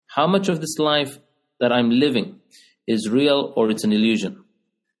How much of this life that I'm living is real or it's an illusion?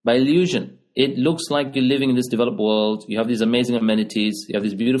 By illusion, it looks like you're living in this developed world. You have these amazing amenities. You have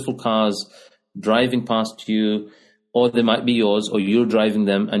these beautiful cars driving past you, or they might be yours, or you're driving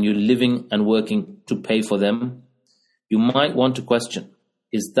them, and you're living and working to pay for them. You might want to question,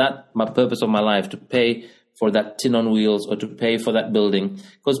 is that my purpose of my life, to pay for that tin on wheels or to pay for that building?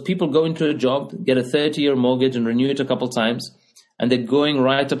 Because people go into a job, get a 30-year mortgage and renew it a couple times, and they're going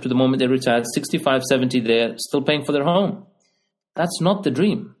right up to the moment they retire, 65, 70, they're still paying for their home. That's not the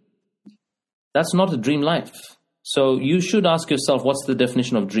dream. That's not a dream life. So you should ask yourself, what's the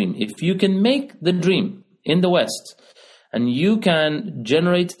definition of dream? If you can make the dream in the West and you can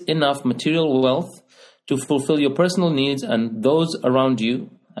generate enough material wealth to fulfill your personal needs and those around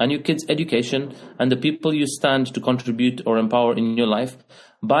you and your kids' education and the people you stand to contribute or empower in your life,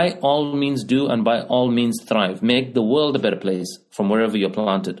 by all means do, and by all means thrive. Make the world a better place from wherever you're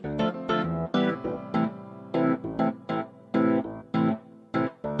planted.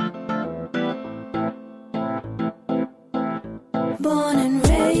 Born and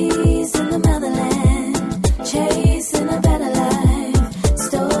raised in the motherland, chasing a better life.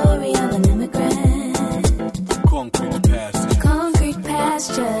 Story of an immigrant. Concrete pastures. Concrete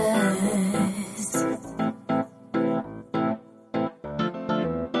pastures.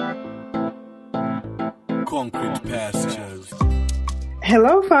 Concrete pastures.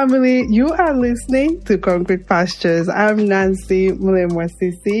 Hello, family. You are listening to Concrete Pastures. I'm Nancy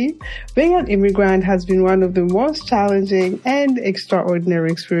Mulemwa-Sisi. Being an immigrant has been one of the most challenging and extraordinary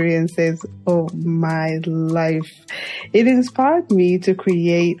experiences of my life. It inspired me to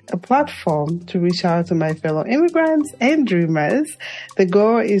create a platform to reach out to my fellow immigrants and dreamers. The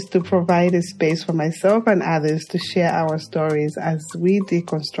goal is to provide a space for myself and others to share our stories as we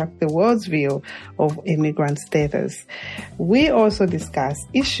deconstruct the world's view of immigrant status. We also discuss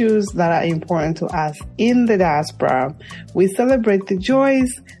issues that are important to us in the diaspora. We celebrate the joys,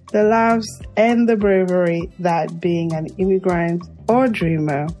 the loves, and the bravery that being an immigrant or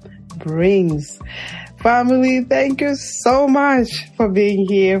dreamer brings. Family, thank you so much for being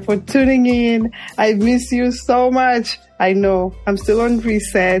here, for tuning in. I miss you so much. I know I'm still on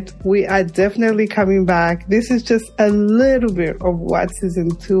reset. We are definitely coming back. This is just a little bit of what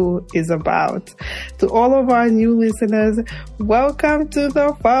season 2 is about. To all of our new listeners, welcome to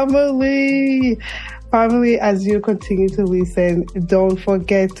the family. Family, as you continue to listen, don't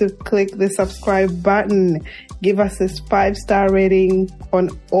forget to click the subscribe button. Give us a 5-star rating on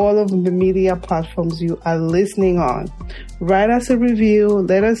all of the media platforms you are listening on. Write us a review.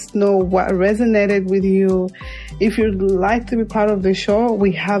 Let us know what resonated with you. If you'd like to be part of the show,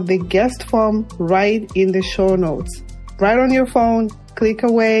 we have the guest form right in the show notes. Right on your phone, click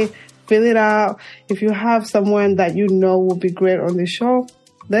away, fill it out. If you have someone that you know will be great on the show,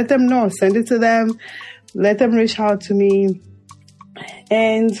 let them know. Send it to them. Let them reach out to me.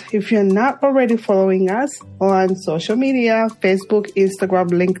 And if you're not already following us on social media, Facebook, Instagram,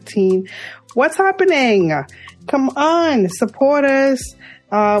 LinkedIn, what's happening? Come on, support us.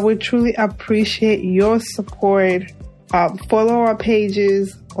 We truly appreciate your support. Follow our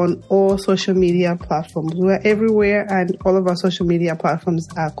pages on all social media platforms. We're everywhere, and all of our social media platforms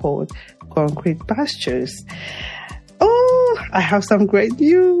are called Concrete Pastures. Oh, I have some great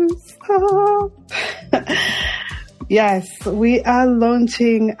news. Yes, we are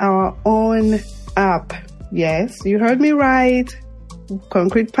launching our own app. Yes, you heard me right.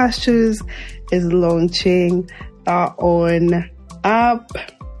 Concrete Pastures is launching our own app.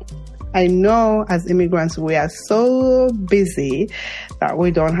 I know as immigrants, we are so busy that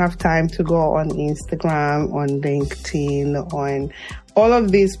we don't have time to go on Instagram, on LinkedIn, on all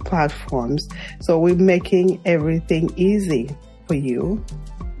of these platforms. So we're making everything easy for you.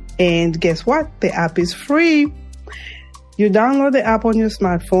 And guess what? The app is free. You download the app on your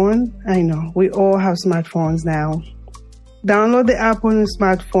smartphone. I know we all have smartphones now. Download the app on your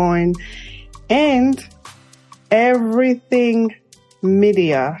smartphone, and everything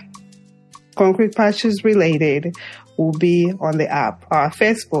media, Concrete Pastures related, will be on the app.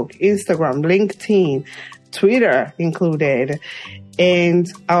 Facebook, Instagram, LinkedIn, Twitter included, and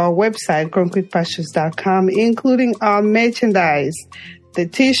our website, concretepastures.com, including our merchandise. The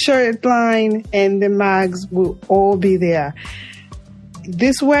t-shirt line and the mags will all be there.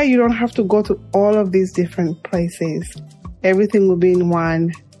 This way, you don't have to go to all of these different places. Everything will be in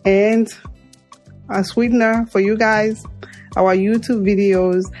one. And a sweetener for you guys, our YouTube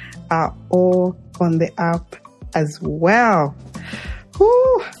videos are all on the app as well.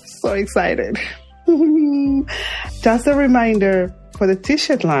 Woo, so excited. Just a reminder for the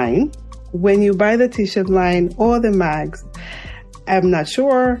t-shirt line, when you buy the t-shirt line or the mags, I'm not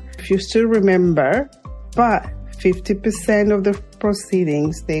sure if you still remember, but 50% of the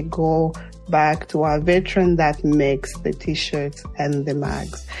proceedings, they go back to our veteran that makes the t-shirts and the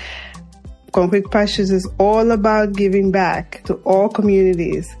mags. Concrete Pastures is all about giving back to all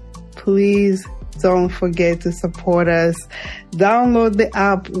communities. Please don't forget to support us. Download the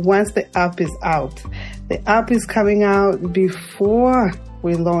app once the app is out. The app is coming out before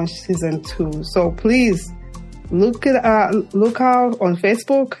we launch season 2. So please look out on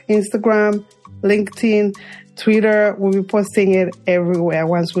Facebook, Instagram, LinkedIn, Twitter. We'll be posting it everywhere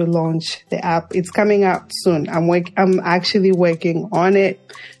once we launch the app. It's coming out soon. I'm actually working on it.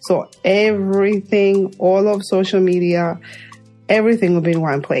 So everything, all of social media, everything will be in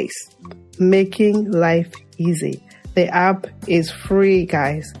one place. Making life easy. The app is free,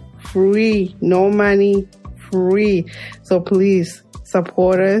 guys. Free. No money. Free. So please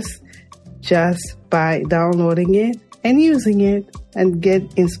support us just by downloading it and using it and get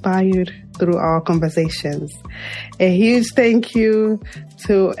inspired through our conversations. A huge thank you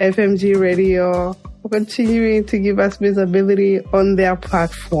to FMG Radio for continuing to give us visibility on their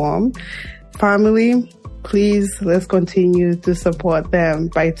platform. Family, please, let's continue to support them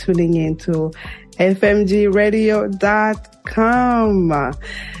by tuning into fmgradio.com.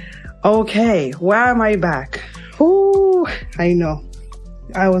 Okay, why am I back? Ooh, I know.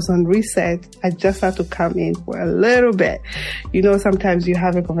 I was on reset. I just had to come in for a little bit. You know, sometimes you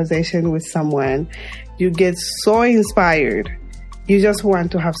have a conversation with someone, you get so inspired. You just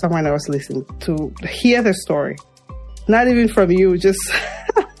want to have someone else listen to hear the story. Not even from you, just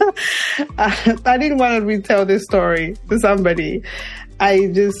I didn't want to retell this story to somebody. I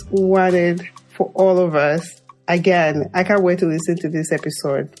just wanted for all of us. Again, I can't wait to listen to this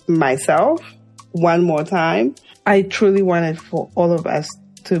episode myself one more time. I truly wanted for all of us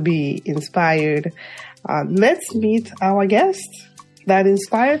to be inspired. Let's meet our guest that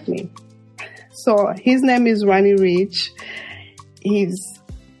inspired me. So his name is Ronnie Rich. He's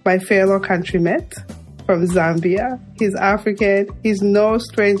my fellow countryman from Zambia. He's African. He's no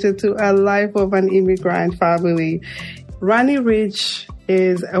stranger to a life of an immigrant family. Ronnie Rich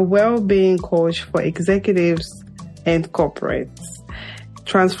is a well-being coach for executives and corporates,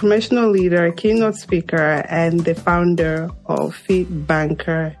 transformational leader, keynote speaker, and the founder of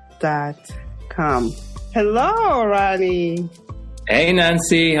fitbanker.com. Hello, Ronnie. Hey,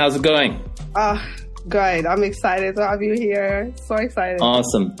 Nancy. How's it going? Good. I'm excited to have you here. So excited.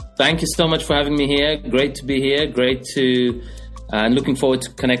 Awesome. Thank you so much for having me here. Great to be here. Great to, and looking forward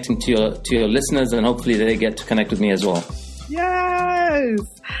to connecting to your listeners, and hopefully they get to connect with me as well. Yes.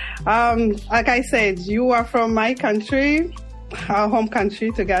 Like I said, you are from my country, our home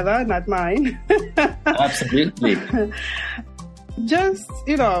country together, not mine. Absolutely. Just,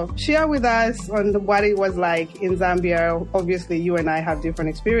 share with us on what it was like in Zambia. Obviously, you and I have different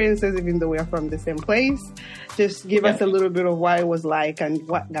experiences, even though we are from the same place. Just give us a little bit of what it was like and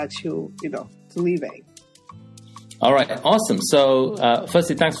what got you, to leaving. All right. Awesome. So,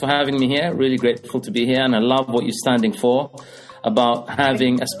 firstly, thanks for having me here. Really grateful to be here. And I love what you're standing for, about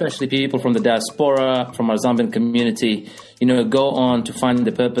having, especially people from the diaspora, from our Zambian community, go on to find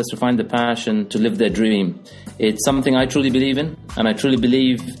the purpose, to find the passion, to live their dream. It's something I truly believe in, and I truly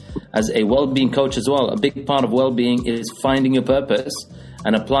believe as a well-being coach as well, a big part of well-being is finding your purpose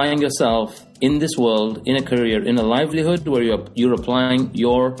and applying yourself in this world, in a career, in a livelihood where you're applying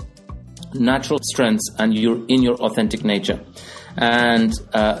your natural strengths and you're in your authentic nature. And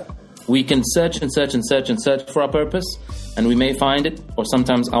we can search and search and search and search for our purpose, and we may find it, or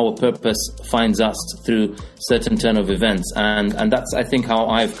sometimes our purpose finds us through certain turn of events. And that's, I think, how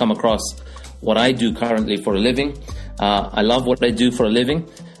I've come across what I do currently for a living. I love what I do for a living,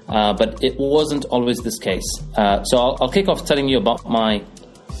 but it wasn't always this case. So I'll kick off telling you about my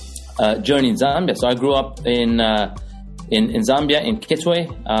journey in Zambia. So I grew up in Zambia, in Kitwe,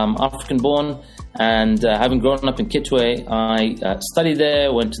 African born. And having grown up in Kitwe, I studied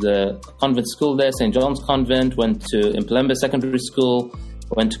there, went to the convent school there, St. John's Convent, went to Impelembe Secondary School,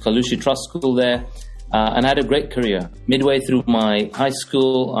 went to Kalushi Trust School there, and had a great career. Midway through my high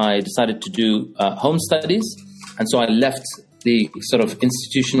school, I decided to do home studies. And so I left the sort of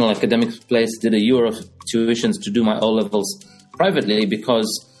institutional academic place, did a year of tuitions to do my O-levels privately, because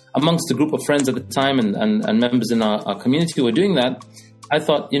amongst a group of friends at the time and members in our community who were doing that, I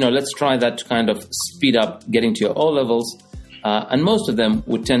thought, let's try that to kind of speed up getting to your O-levels. And most of them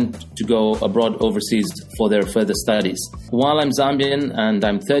would tend to go abroad overseas for their further studies. While I'm Zambian, and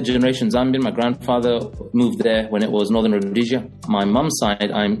I'm third generation Zambian, my grandfather moved there when it was Northern Rhodesia. My mum's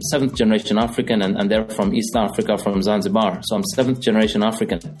side, I'm seventh generation African, and they're from East Africa, from Zanzibar. So I'm seventh generation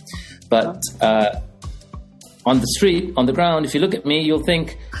African. But on the street, on the ground, if you look at me, you'll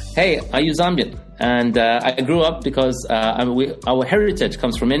think, hey, are you Zambian? And I grew up because our heritage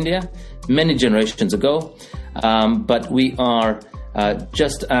comes from India many generations ago, but we are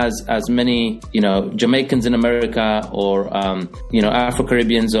just as many, Jamaicans in America or,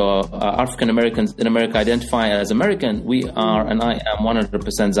 Afro-Caribbeans or African-Americans in America identify as American. We are, and I am 100%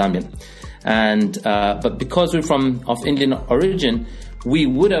 Zambian. And but because we're of Indian origin, we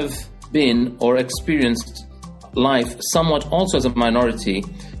would have been or experienced life somewhat also as a minority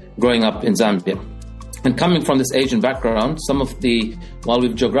growing up in Zambia. And coming from this Asian background, while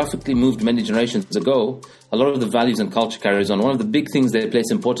we've geographically moved many generations ago, a lot of the values and culture carries on. One of the big things they place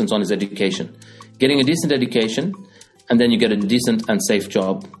importance on is education. Getting a decent education, and then you get a decent and safe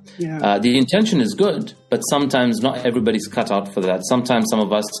job. Yeah. The intention is good, but sometimes not everybody's cut out for that. Sometimes some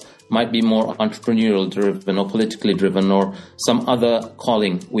of us might be more entrepreneurial driven or politically driven or some other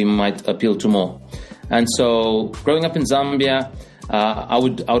calling we might appeal to more. And so growing up in Zambia, I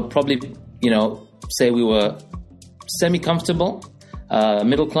would probably, say we were semi-comfortable,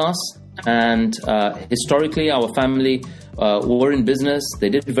 middle class, and historically our family were in business. They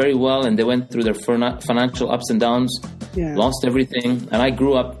did very well, and they went through their financial ups and downs, lost everything. And I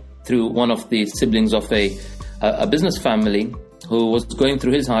grew up through one of the siblings of a business family who was going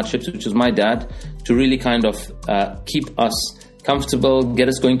through his hardships, which was my dad, to really kind of keep us comfortable, get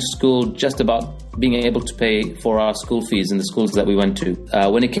us going to school, just about being able to pay for our school fees in the schools that we went to.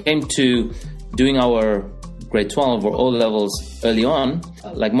 When it came to doing our grade 12 or O levels early on,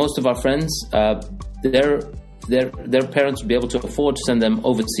 like most of our friends, their parents would be able to afford to send them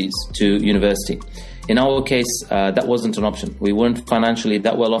overseas to university. In our case, that wasn't an option. We weren't financially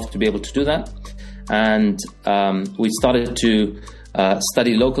that well off to be able to do that. And we started to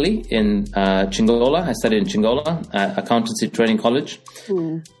study locally in Chingola. I studied in Chingola, Accountancy Training College.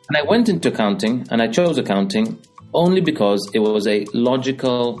 And I went into accounting, and I chose accounting only because it was a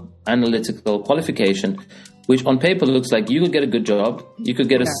logical, analytical qualification, which on paper looks like you could get a good job, you could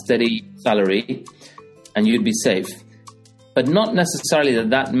get a steady salary, and you'd be safe. But not necessarily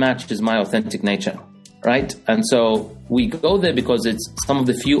that matches my authentic nature, right? And so we go there because it's some of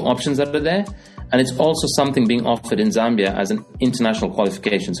the few options that are there, and it's also something being offered in Zambia as an international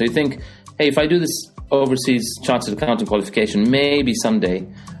qualification. So you think, hey, if I do this overseas chartered accounting qualification, maybe someday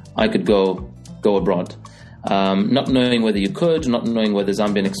I could go abroad. Not knowing whether you could, not knowing whether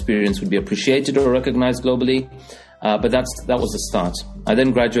Zambian experience would be appreciated or recognized globally. But that was the start. I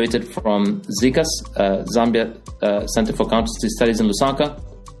then graduated from ZICAS, Zambia Center for Accountancy Studies in Lusaka,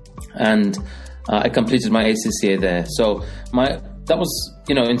 and I completed my ACCA there. So that was,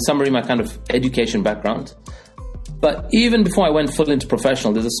 in summary, my kind of education background. But even before I went full into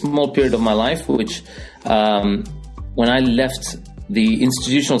professional, there's a small period of my life which, when I left the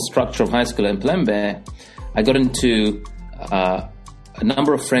institutional structure of high school in Plembe, I got into a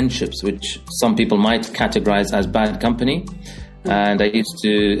number of friendships, which some people might categorize as bad company. And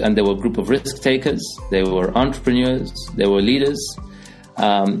there were a group of risk takers, there were entrepreneurs, there were leaders.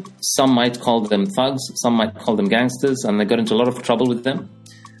 Some might call them thugs, some might call them gangsters, and I got into a lot of trouble with them.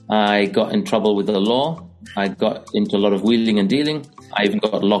 I got in trouble with the law. I got into a lot of wheeling and dealing. I even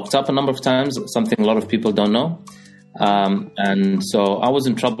got locked up a number of times, something a lot of people don't know. And so I was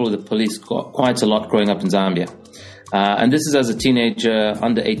in trouble with the police quite a lot growing up in Zambia. And this is as a teenager,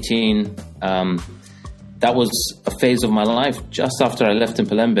 under 18. That was a phase of my life just after I left in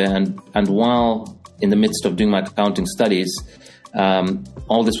Plembe, and while in the midst of doing my accounting studies,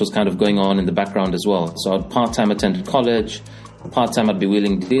 all this was kind of going on in the background as well. So I'd part-time attended college, part-time I'd be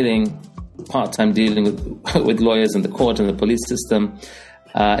wheeling dealing, part-time dealing with lawyers in the court and the police system.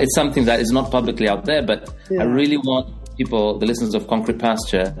 It's something that is not publicly out there, but I really want people, the listeners of Concrete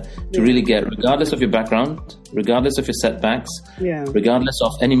Pasture, to really get, regardless of your background, regardless of your setbacks, regardless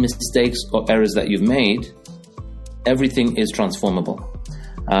of any mistakes or errors that you've made, everything is transformable.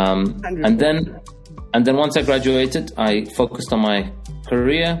 And then once I graduated, I focused on my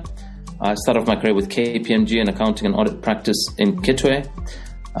career. I started off my career with KPMG, an accounting and audit practice in Kitwe.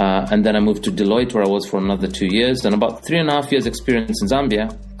 And then I moved to Deloitte, where I was for another 2 years. And about 3.5 years experience in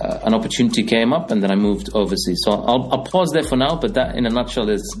Zambia, an opportunity came up, and then I moved overseas. So I'll pause there for now, but that in a nutshell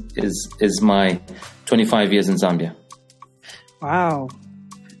is my 25 years in Zambia. Wow.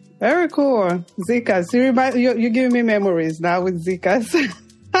 Very cool. Zikas. You're giving me memories now with Zikas.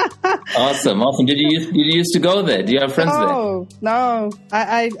 Awesome. Did you used to go there? Do you have friends there? No.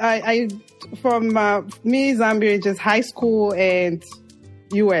 I from me, Zambia, just high school and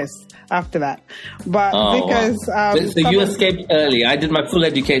US after that. But because so you escaped early. I did my full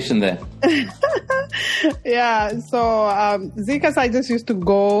education there. Yeah, so Zika's, I just used to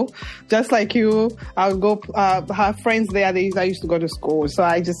go, just like you. I would go have friends there. I used to go to school, so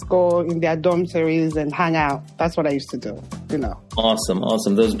I just go in their dormitories and hang out. That's what I used to do, you know. Awesome.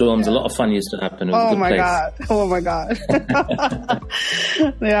 Those dorms, a lot of fun used to happen. It was a good place. Oh my God.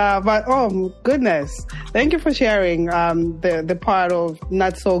 Yeah, but oh goodness, thank you for sharing the part of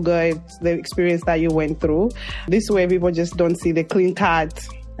not so good, the experience that you went through. This way, people just don't see the clean cut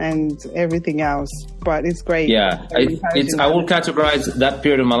and everything else, but it's great. Yeah, I will categorize that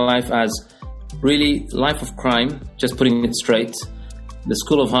period of my life as really life of crime, just putting it straight, the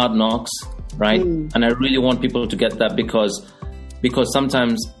school of hard knocks, right? And I really want people to get that because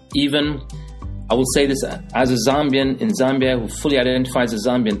sometimes, even I will say this as a Zambian in Zambia who fully identifies as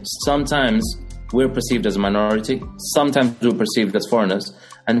Zambian, sometimes we're perceived as a minority, sometimes we're perceived as foreigners,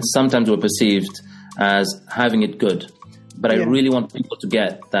 and sometimes we're perceived as having it good. But I really want people to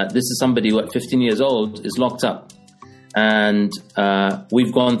get that this is somebody who at 15 years old is locked up. And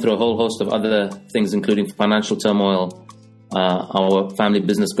we've gone through a whole host of other things, including financial turmoil, our family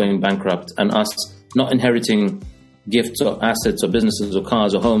business going bankrupt, and us not inheriting gifts or assets or businesses or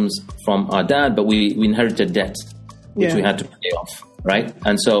cars or homes from our dad, but we inherited debt, which we had to pay off, right?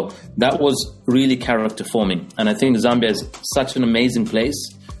 And so that was really character forming. And I think Zambia is such an amazing place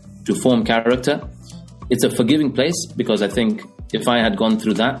to form character. It's a forgiving place because I think if I had gone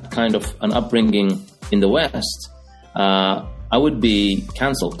through that kind of an upbringing in the West, I would be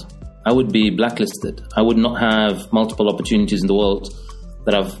cancelled. I would be blacklisted. I would not have multiple opportunities in the world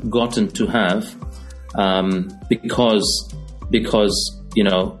that I've gotten to have because you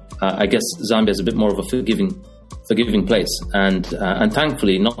know, I guess Zambia is a bit more of a forgiving place, and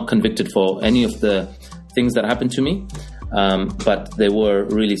thankfully not convicted for any of the things that happened to me, but they were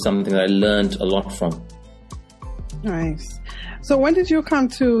really something that I learned a lot from. Nice. So when did you come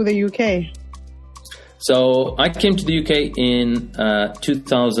to the UK? So I came to the UK in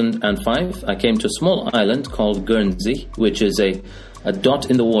 2005. I came to a small island called Guernsey, which is a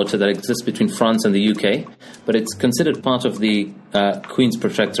dot in the water that exists between France and the UK, but it's considered part of the Queen's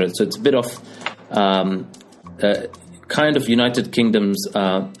Protectorate. So it's a bit of kind of United Kingdom's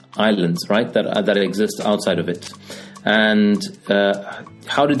islands, right, that exist outside of it. And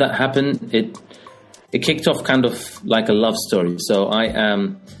how did that happen? It kicked off kind of like a love story. So I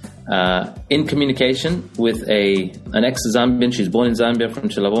am in communication with an ex-Zambian. She's born in Zambia, from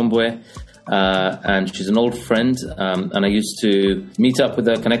Chilabombwe, and she's an old friend. And I used to meet up with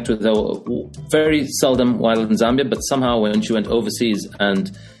her, connect with her very seldom while in Zambia, but somehow when she went overseas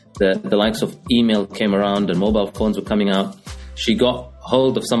and the likes of email came around and mobile phones were coming out, she got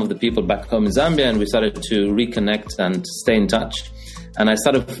hold of some of the people back home in Zambia, and we started to reconnect and stay in touch. And I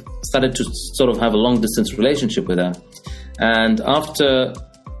started to sort of have a long-distance relationship with her. And after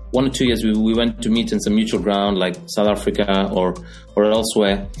 1 or 2 years, we went to meet in some mutual ground, like South Africa or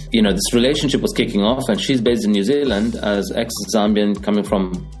elsewhere. You know, this relationship was kicking off, and she's based in New Zealand as ex-Zambian, coming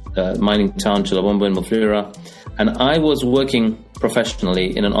from mining town Chilabombo in Mufulira. And I was working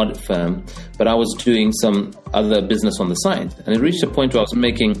professionally in an audit firm, but I was doing some other business on the side. And it reached a point where I was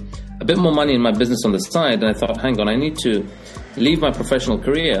making a bit more money in my business on the side, and I thought, hang on, I need to leave my professional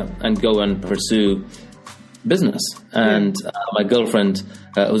career and go and pursue business. And my girlfriend,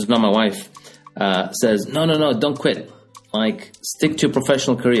 who's not my wife, says, no, don't quit. Like, stick to your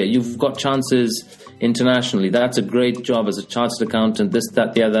professional career. You've got chances internationally. That's a great job as a chartered accountant, this,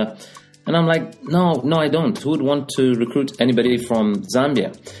 that, the other. And I'm like, no, I don't. Who would want to recruit anybody from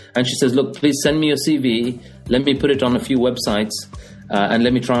Zambia? And she says, look, please send me your CV. Let me put it on a few websites and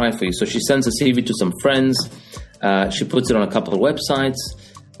let me try for you. So she sends a CV to some friends. She puts it on a couple of websites.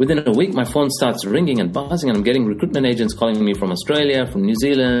 Within a week, my phone starts ringing and buzzing, and I'm getting recruitment agents calling me from Australia, from New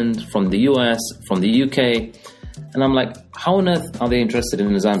Zealand, from the US, from the UK. And I'm like, how on earth are they interested in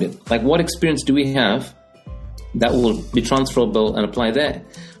Zambia? Like, what experience do we have that will be transferable and apply there?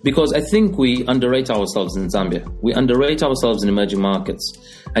 Because I think we underrate ourselves in Zambia. We underrate ourselves in emerging markets.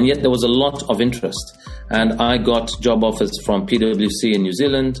 And yet there was a lot of interest. And I got job offers from PwC in New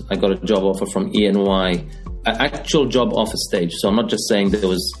Zealand. I got a job offer from ENY, actual job offer stage. So I'm not just saying there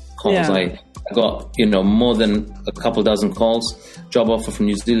was calls. Yeah. I got, more than a couple dozen calls, job offer from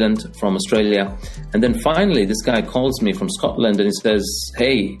New Zealand, from Australia. And then finally, this guy calls me from Scotland and he says,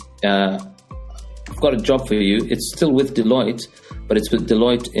 hey, I've got a job for you. It's still with Deloitte, but it's with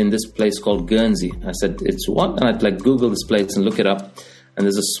Deloitte in this place called Guernsey. I said, it's what? And I'd Google this place and look it up. And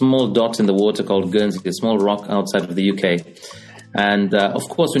there's a small dot in the water called Guernsey, a small rock outside of the UK. And of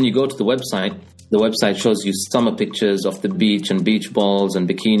course, when you go to the website shows you summer pictures of the beach and beach balls and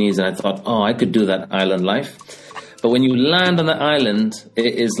bikinis. And I thought, I could do that island life. But when you land on the island,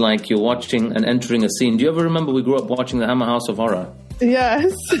 it is like you're watching and entering a scene. Do you ever remember we grew up watching the Hammer House of Horror?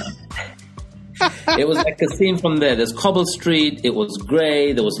 Yes. It was like a scene from there. There's cobble street. It was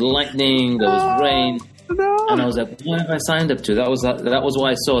grey. There was lightning. There was rain. No. And I was like, what have I signed up to? That was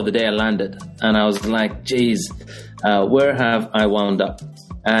what I saw the day I landed. And I was like, geez, where have I wound up?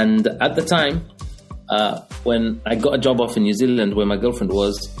 And at the time, when I got a job off in New Zealand where my girlfriend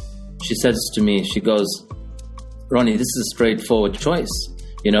was, she says to me, she goes, Ronnie, this is a straightforward choice.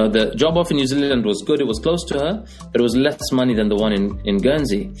 You know, the job off in New Zealand was good. It was close to her, but it was less money than the one in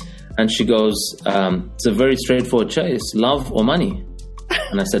Guernsey. And she goes, it's a very straightforward choice, love or money.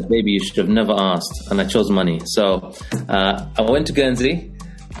 And I said, baby, you should have never asked. And I chose money. So I went to Guernsey,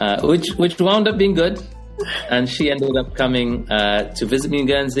 which wound up being good. And she ended up coming to visit me in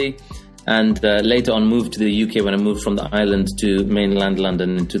Guernsey. And later on moved to the UK when I moved from the island to mainland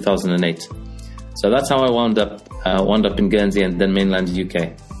London in 2008. So that's how I wound up in Guernsey and then mainland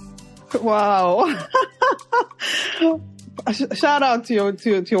UK. Wow. Shout out to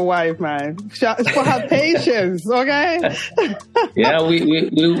your wife, man. For her patience, okay? Yeah,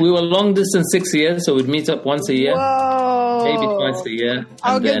 we were long distance 6 years, so we'd meet up once a year. Whoa. Maybe twice a year.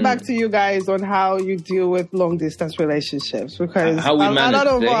 I'll get back to you guys on how you deal with long distance relationships, because how we a lot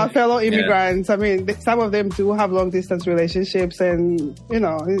of our fellow immigrants, yeah. I mean, some of them do have long distance relationships, and you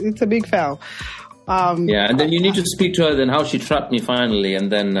know, it's a big fail. Yeah, and then you need to speak to her then how she trapped me finally,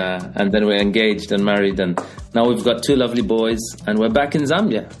 and then we're engaged and married, and now we've got 2 lovely boys, and we're back in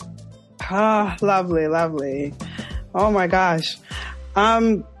Zambia. Ah, lovely, lovely. Oh my gosh.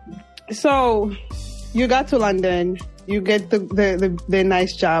 So you got to London, you get the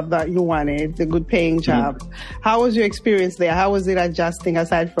nice job that you wanted, the good paying job. Mm-hmm. How was your experience there? How was it adjusting,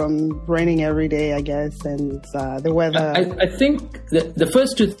 aside from raining every day, I guess, and the weather? I think the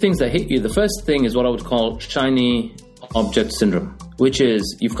first 2 things that hit you, the first thing is what I would call shiny object syndrome, which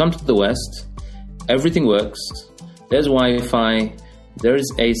is you've come to the West, everything works, there's Wi-Fi,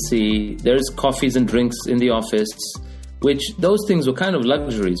 there's AC, there's coffees and drinks in the office, which those things were kind of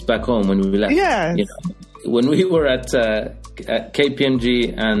luxuries back home when we left. Yes. You know? When we were at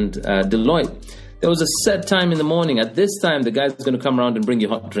KPMG and Deloitte, there was a set time in the morning. At this time, the guy's going to come around and bring you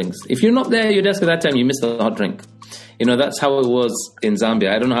hot drinks. If you're not there at your desk at that time, you miss the hot drink. You know, that's how it was in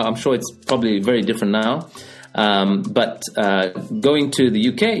Zambia. I don't know how, I'm sure it's probably very different now. But going to the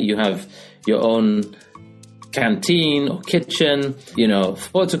UK, you have your own canteen or kitchen, you know,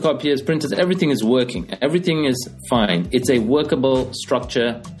 photocopiers, printers, everything is working. Everything is fine. It's a workable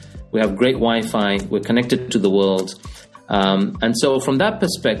structure. We have great Wi-Fi. We're connected to the world. And so from that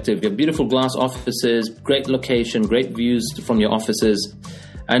perspective, you have beautiful glass offices, great location, great views from your offices.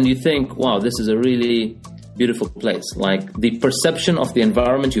 And you think, wow, this is a really beautiful place. Like the perception of the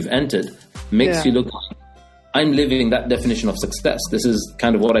environment you've entered makes you look like I'm living that definition of success. This is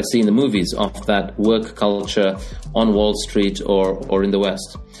kind of what I see in the movies of that work culture on Wall Street or in the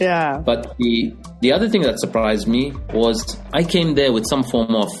West. Yeah. But the other thing that surprised me was I came there with some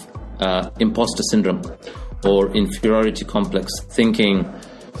form of imposter syndrome or inferiority complex, thinking,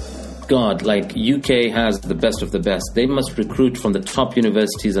 God, like UK has the best of the best. They must recruit from the top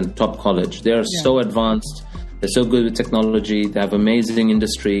universities and top college. They are so advanced. They're so good with technology. They have amazing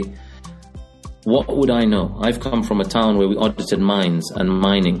industry. What would I know? I've come from a town where we audited mines and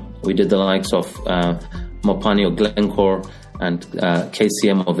mining. We did the likes of Mopani or Glencore and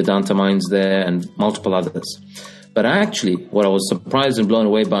KCM or Vedanta mines there and multiple others. But actually, what I was surprised and blown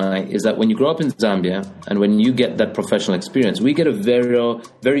away by is that when you grow up in Zambia and when you get that professional experience, we get a very,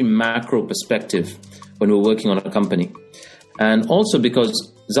 very macro perspective when we're working on a company. And also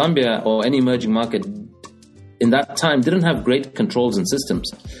because Zambia or any emerging market in that time didn't have great controls and systems.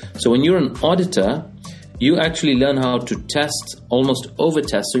 So when you're an auditor, you actually learn how to test, almost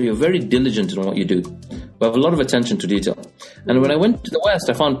over-test, so you're very diligent in what you do. We have a lot of attention to detail. And when I went to the West,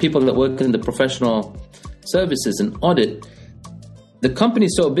 I found people that work in the professional services and audit. The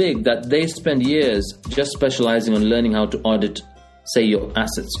company's so big that they spend years just specializing on learning how to audit, say, your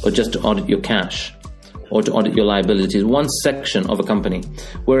assets, or just to audit your cash, or to audit your liabilities, one section of a company.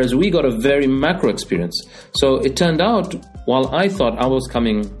 Whereas we got a very macro experience. So it turned out, while I thought I was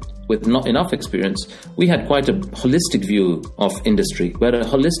coming with not enough experience, we had quite a holistic view of industry. We had a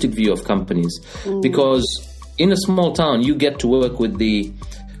holistic view of companies. Because in a small town, you get to work with the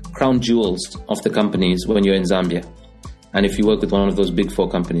crown jewels of the companies when you're in Zambia. And if you work with one of those big 4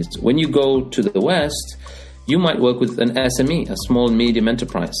 companies. When you go to the West, you might work with an SME, a small medium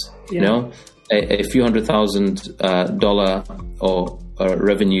enterprise, you know, a few $100,000 or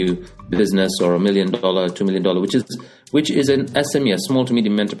revenue business, or $1 million, $2 million, which is an SME, a small to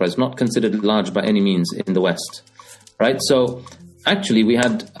medium enterprise, not considered large by any means in the West. right? So actually we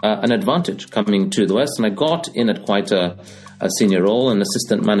had an advantage coming to the West, and I got in at quite a senior role, an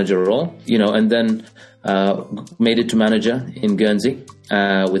assistant manager role, and then made it to manager in Guernsey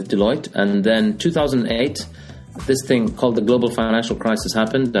with Deloitte. And then 2008, this thing called the global financial crisis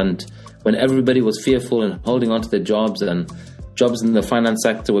happened, and when everybody was fearful and holding on to their jobs, and jobs in the finance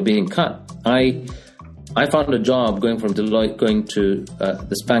sector were being cut, I found a job going from Deloitte, going to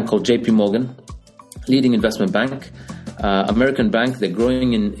this bank called JP Morgan, leading investment bank, American bank. They're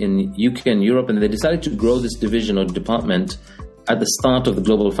growing in UK and Europe, and they decided to grow this division or department at the start of the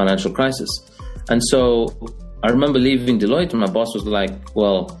global financial crisis. And so I remember leaving Deloitte, and my boss was like,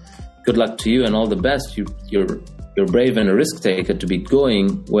 well, good luck to you and all the best. You're brave and a risk taker to be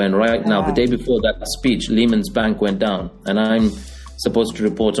going when right now, the day before that speech, Lehman's Bank went down, and I'm supposed to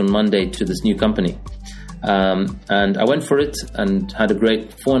report on Monday to this new company. And I went for it and had a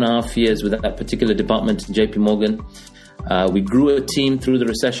great 4.5 years with that particular department in JP Morgan. We grew a team through the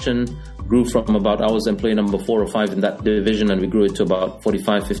recession, grew from about, I was employee number 4 or 5 in that division, and we grew it to about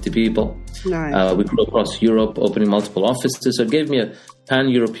 45, 50 people. Nice. We grew across Europe, opening multiple offices. So it gave me a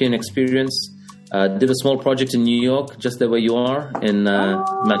pan-European experience. Did a small project in New York, just there where you are, in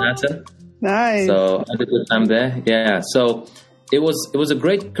Manhattan. Nice. So I had a good time there. Yeah. So it was a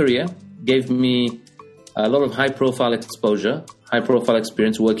great career. Gave me a lot of high-profile exposure, high-profile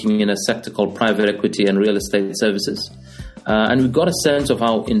experience working in a sector called private equity and real estate services. And we got a sense of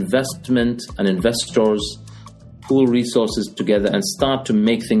how investment and investors pool resources together and start to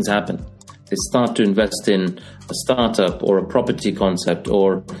make things happen. They start to invest in a startup or a property concept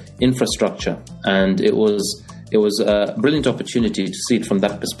or infrastructure. And it was a brilliant opportunity to see it from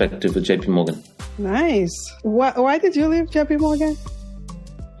that perspective with JP Morgan. Nice. Why did you leave JP Morgan?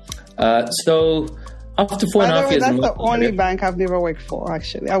 So after 4.5 years... That's the only bank I've never worked for,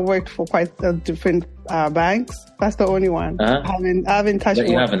 actually. I've worked for quite different banks. That's the only one. I haven't touched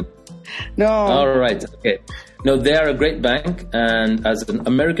one. You haven't? No. All right. Okay. No, they are a great bank, and as an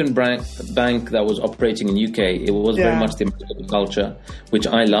American bank that was operating in UK, it was very much the American culture, which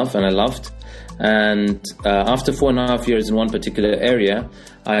I love and I loved. And after 4.5 years in one particular area,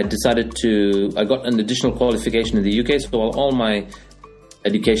 I got an additional qualification in the UK. So while all my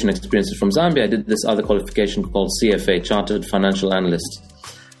education experiences from Zambia, I did this other qualification called CFA, Chartered Financial Analyst.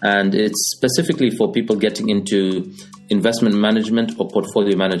 And it's specifically for people getting into investment management or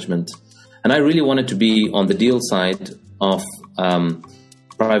portfolio management. And I really wanted to be on the deal side of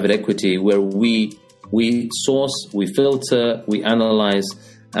private equity, where we source, we filter, we analyze,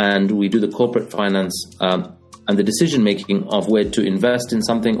 and we do the corporate finance and the decision-making of where to invest in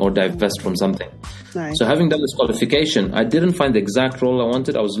something or divest from something. Nice. So having done this qualification, I didn't find the exact role I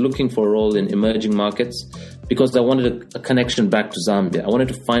wanted. I was looking for a role in emerging markets because I wanted a connection back to Zambia. I wanted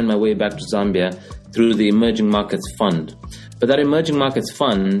to find my way back to Zambia through the Emerging Markets Fund. But that Emerging Markets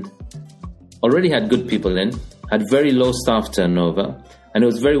Fund already had good people in, had very low staff turnover, and it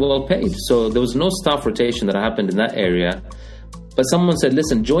was very well paid. So there was no staff rotation that happened in that area. But someone said,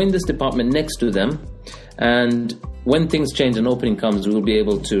 listen, join this department next to them, and when things change and opening comes, we'll be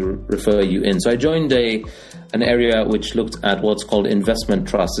able to refer you in. So I joined an area which looked at what's called investment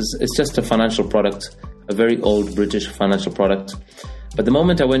trusts. It's just a financial product, a very old British financial product. But the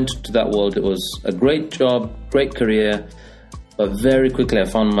moment I went to that world, it was a great job, great career, but very quickly I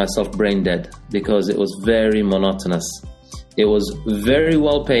found myself brain dead because it was very monotonous. It was very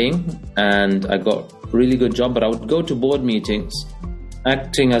well paying and I got a really good job, but I would go to board meetings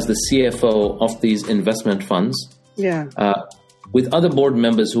acting as the CFO of these investment funds with other board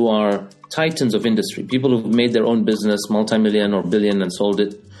members who are titans of industry, people who've made their own business, multi-million or billion, and sold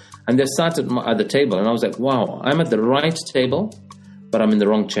it. And they're sat at the table. And I was like, wow, I'm at the right table, but I'm in the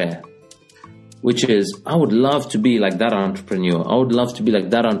wrong chair. Which is, I would love to be like that entrepreneur. I would love to be like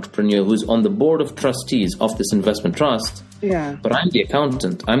that entrepreneur who's on the board of trustees of this investment trust. Yeah. But I'm the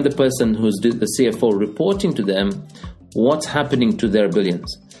accountant. I'm the person who's the CFO reporting to them what's happening to their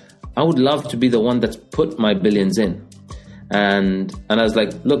billions. I would love to be the one that's put my billions in. And I was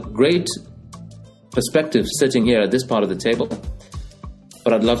like, look, great perspective sitting here at this part of the table,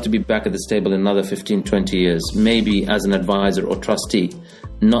 but I'd love to be back at this table in another 15, 20 years, maybe as an advisor or trustee,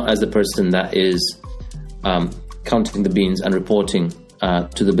 not as the person that is counting the beans and reporting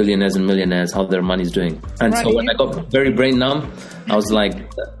to the billionaires and millionaires how their money's doing. And so when I got very brain numb, I was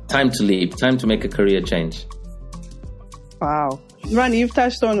like, time to leave, time to make a career change. Wow. Ronnie, you've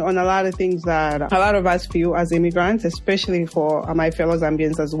touched on a lot of things that a lot of us feel as immigrants, especially for my fellow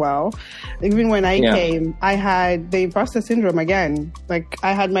Zambians as well. Even when I came, I had the imposter syndrome again. Like,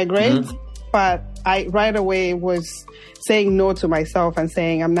 I had my grades, but I right away was saying no to myself and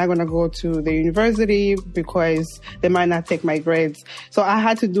saying I'm not going to go to the university because they might not take my grades. So I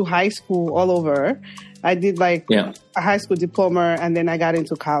had to do high school all over. I did a high school diploma, and then I got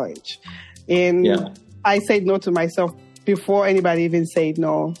into college. And I said no to myself before anybody even said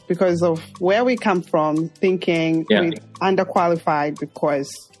no, because of where we come from, thinking we're underqualified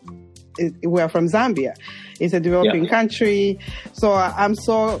because we're from Zambia. It's a developing country. So I'm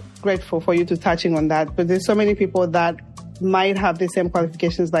so grateful for you to touching on that. But there's so many people that might have the same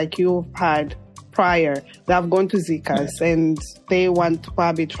qualifications like you've had prior. They have gone to Zikas and they want to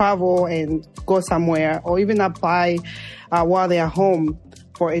probably travel and go somewhere or even apply while they are home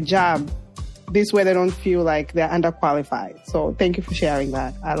for a job. This way they don't feel like they're underqualified. So thank you for sharing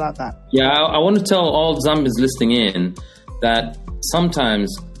that. I love that. Yeah, I want to tell all Zambians listening in that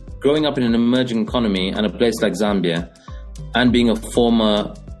sometimes growing up in an emerging economy and a place like Zambia and being a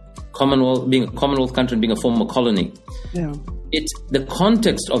former Commonwealth country and being a former colony, the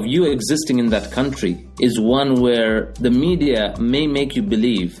context of you existing in that country is one where the media may make you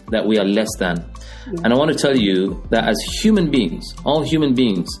believe that we are less than. And I want to tell you that as human beings, all human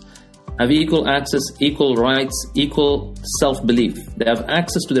beings have equal access, equal rights, equal self-belief. They have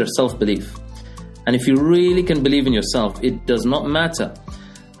access to their self-belief. And if you really can believe in yourself, it does not matter.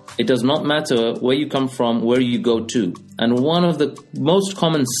 It does not matter where you come from, where you go to. And one of the most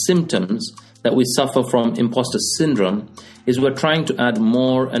common symptoms that we suffer from imposter syndrome is we're trying to add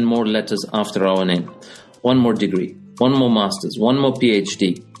more and more letters after our name. One more degree, one more master's, one more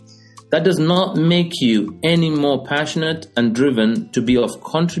PhD. That does not make you any more passionate and driven to be of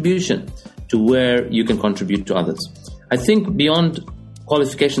contribution to where you can contribute to others. I think beyond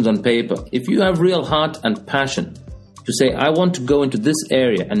qualifications on paper, if you have real heart and passion to say, I want to go into this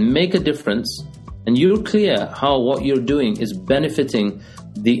area and make a difference, and you're clear how what you're doing is benefiting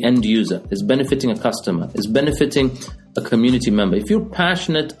the end user, is benefiting a customer, is benefiting a community member. If you're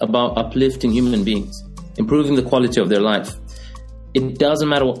passionate about uplifting human beings, improving the quality of their life, it doesn't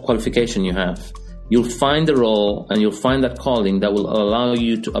matter what qualification you have. You'll find the role and you'll find that calling that will allow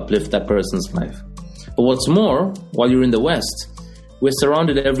you to uplift that person's life. But what's more, while you're in the West, we're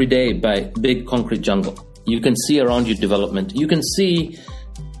surrounded every day by big concrete jungle. You can see around you development. You can see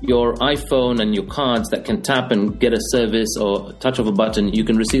your iPhone and your cards that can tap and get a service or touch of a button. You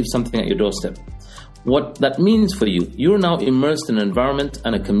can receive something at your doorstep. What that means for you, you're now immersed in an environment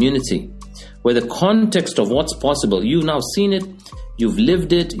and a community where the context of what's possible, you've now seen it, you've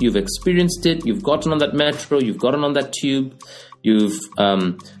lived it, you've experienced it, you've gotten on that metro, you've gotten on that tube, you've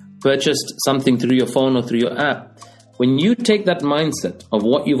purchased something through your phone or through your app. When you take that mindset of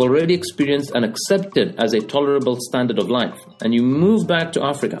what you've already experienced and accepted as a tolerable standard of life, and you move back to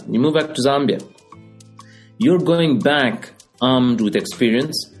Africa, you move back to Zambia, you're going back armed with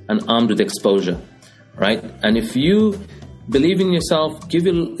experience and armed with exposure, right? And if you believe in yourself, give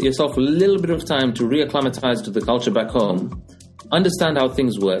yourself a little bit of time to reacclimatize to the culture back home, understand how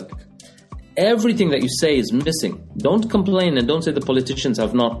things work. Everything that you say is missing. Don't complain and don't say the politicians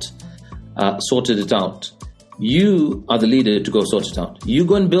have not sorted it out. You are the leader to go sort it out. You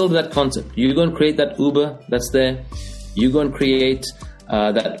go and build that concept. You go and create that Uber that's there. You go and create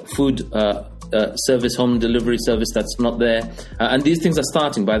that food service, home delivery service that's not there. And these things are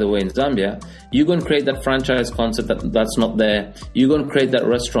starting, by the way, in Zambia. You go and create that franchise concept that's not there. You go and create that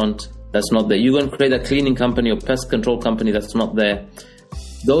restaurant that's not there. You go and create that cleaning company or pest control company that's not there.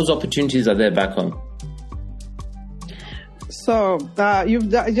 Those opportunities are there back home. So you've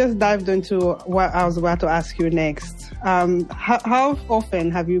just dived into what I was about to ask you next. How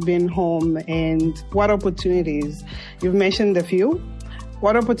often have you been home, and what opportunities? You've mentioned a few.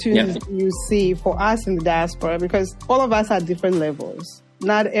 What opportunities do you see for us in the diaspora? Because all of us are at different levels.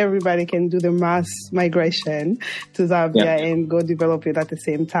 Not everybody can do the mass migration to Zambia and go develop it at the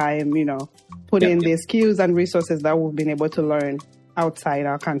same time, put in the skills and resources that we've been able to learn outside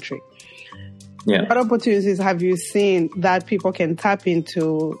our country. Yeah. What opportunities have you seen that people can tap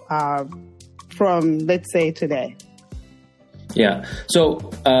into from, let's say, today? Yeah. So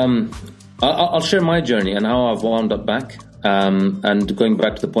I'll share my journey and how I've wound up back. And going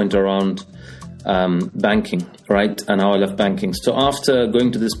back to the point around banking, right? And how I left banking. So after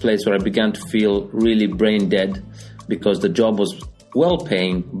going to this place where I began to feel really brain dead because the job was well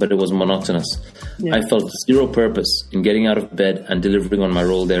paying, but it was monotonous. Yeah. I felt zero purpose in getting out of bed and delivering on my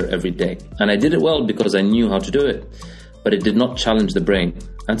role there every day. And I did it well because I knew how to do it, but it did not challenge the brain.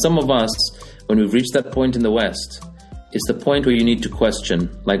 And some of us, when we've reached that point in the West, it's the point where you need to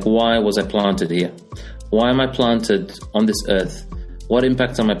question, like, why was I planted here? Why am I planted on this earth? What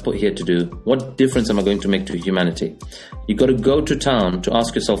impact am I put here to do? What difference am I going to make to humanity? You got to go to town to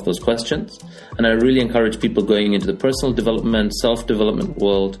ask yourself those questions. And I really encourage people going into the personal development, self-development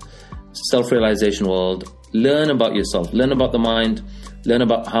world, self-realization world. Learn about yourself, learn about the mind, learn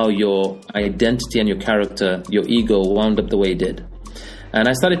about how your identity and your character, your ego wound up the way it did. And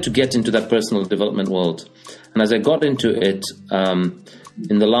I started to get into that personal development world. And as I got into it,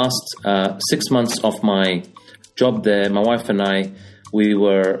 in the last 6 months of my job there, my wife and I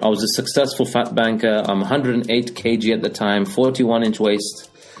was a successful fat banker. I'm 108 kg at the time, 41-inch waist.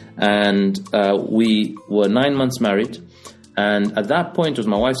 And we were 9 months married. And at that point, it was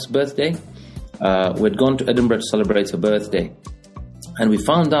my wife's birthday. We'd gone to Edinburgh to celebrate her birthday. And we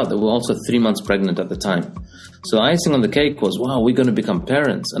found out that we were also 3 months pregnant at the time. So the icing on the cake was, wow, we're going to become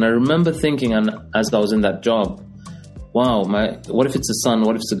parents. And I remember thinking, and as I was in that job, wow, what if it's a son?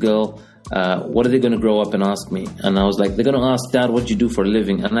 What if it's a girl? What are they going to grow up and ask me? And I was like, they're going to ask, Dad, what do you do for a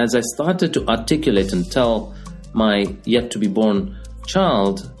living? And as I started to articulate and tell my yet-to-be-born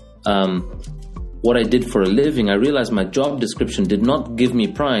child what I did for a living, I realized my job description did not give me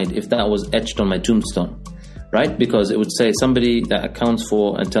pride if that was etched on my tombstone, right? Because it would say somebody that accounts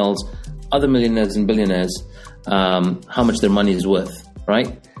for and tells other millionaires and billionaires how much their money is worth,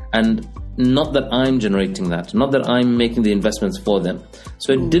 right? And not that I'm generating that, not that I'm making the investments for them.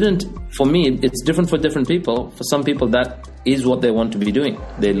 So it didn't, for me, it's different for different people. For some people, that is what they want to be doing.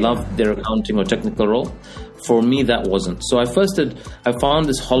 They love their accounting or technical role. For me, that wasn't. So I found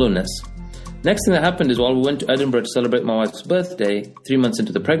this hollowness. Next thing that happened is while we went to Edinburgh to celebrate my wife's birthday, 3 months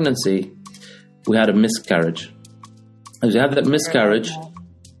into the pregnancy, we had a miscarriage. As we had that miscarriage,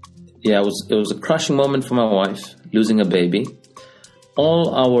 it was a crushing moment for my wife, losing a baby.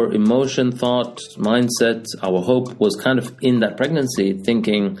 All our emotion, thought, mindset, our hope was kind of in that pregnancy,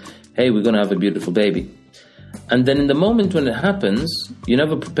 thinking, hey, we're going to have a beautiful baby. And then in the moment when it happens, you're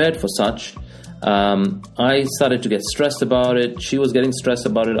never prepared for such. I started to get stressed about it. She was getting stressed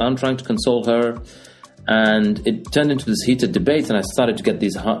about it. I'm trying to console her. And it turned into this heated debate, and I started to get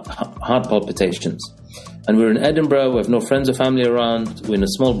these heart palpitations. And we're in Edinburgh. We have no friends or family around. We're in a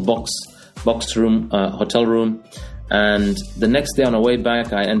small box room, hotel room. And the next day on our way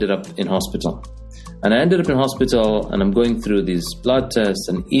back, I ended up in hospital. And I ended up in hospital, and I'm going through these blood tests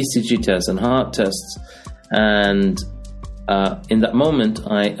and ECG tests and heart tests. And in that moment,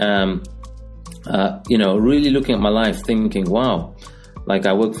 I am, really looking at my life thinking, wow, like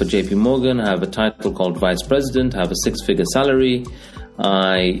I work for JP Morgan, I have a title called vice president, I have a 6-figure salary,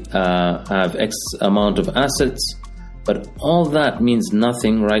 I have X amount of assets, but all that means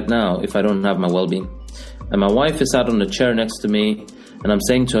nothing right now if I don't have my well-being. And my wife is sat on a chair next to me, and I'm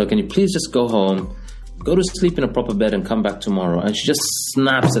saying to her, can you please just go home, go to sleep in a proper bed and come back tomorrow? And she just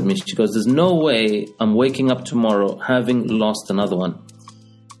snaps at me. She goes, there's no way I'm waking up tomorrow having lost another one.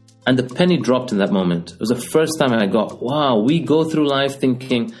 And the penny dropped in that moment. It was the first time I got, wow, we go through life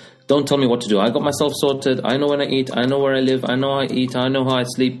thinking, don't tell me what to do. I got myself sorted. I know when I eat. I know where I live. I know how I eat. I know how I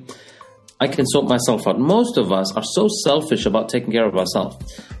sleep. I can sort myself out. Most of us are so selfish about taking care of ourselves.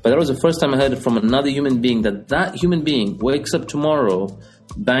 But that was the first time I heard it from another human being, that human being wakes up tomorrow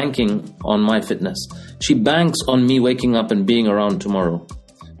banking on my fitness. She banks on me waking up and being around tomorrow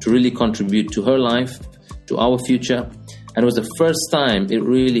to really contribute to her life, to our future. And it was the first time it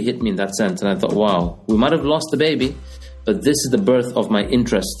really hit me in that sense. And I thought, wow, we might have lost the baby, but this is the birth of my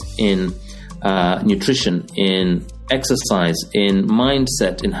interest in nutrition, in exercise, in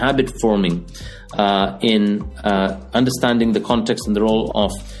mindset, in habit forming, in understanding the context and the role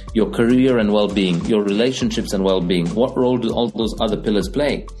of your career and well-being, your relationships and well-being. What role do all those other pillars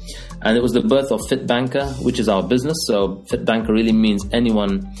play? And it was the birth of Fit Banker, which is our business. So Fit Banker really means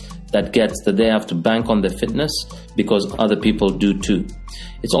anyone that gets that they have to bank on their fitness because other people do too.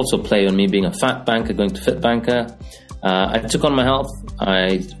 It's also a play on me being a fat banker, going to Fit Banker. I took on my health.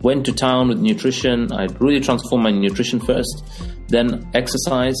 I went to town with nutrition. I really transformed my nutrition first, then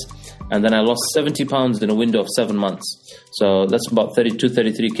exercise, and then I lost 70 pounds in a window of 7 months. So that's about 32,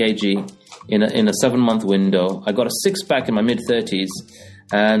 33 kg in a 7-month window. I got a six-pack in my mid-30s,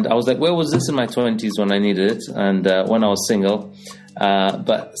 and I was like, where was this in my 20s when I needed it, and when I was single?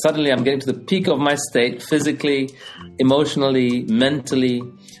 But suddenly I'm getting to the peak of my state, physically, emotionally, mentally,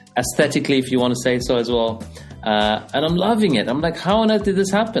 aesthetically, if you want to say so as well. And I'm loving it. I'm like, how on earth did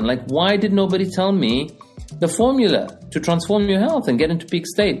this happen? Like, why did nobody tell me the formula to transform your health and get into peak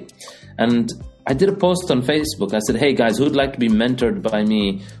state? And I did a post on Facebook. I said, hey guys, who'd like to be mentored by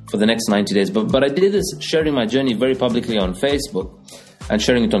me for the next 90 days? But I did this sharing my journey very publicly on Facebook and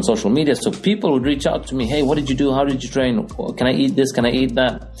sharing it on social media. So people would reach out to me, hey, what did you do? How did you train? Can I eat this? Can I eat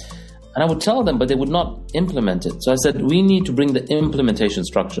that? And I would tell them, but they would not implement it. So I said, we need to bring the implementation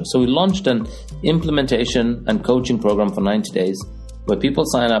structure. So we launched an implementation and coaching program for 90 days where people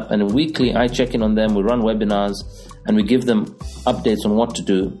sign up, and weekly I check in on them. We run webinars and we give them updates on what to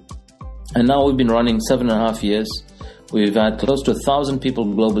do. And now we've been running 7.5 years. We've had close to 1,000 people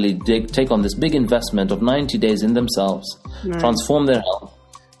globally take on this big investment of 90 days in themselves, transform their health.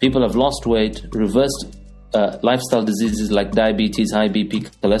 People have lost weight, reversed lifestyle diseases like diabetes, high BP,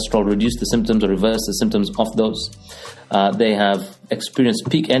 cholesterol, reduced the symptoms or reversed the symptoms of those. They have experienced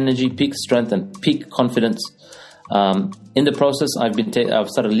peak energy, peak strength, and peak confidence. In the process, I've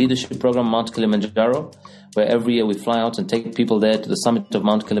started a leadership program, Mount Kilimanjaro, where every year we fly out and take people there to the summit of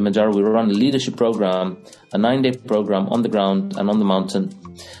Mount Kilimanjaro. We run a leadership program, a 9-day program on the ground and on the mountain.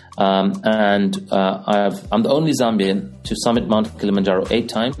 I'm the only Zambian to summit Mount Kilimanjaro 8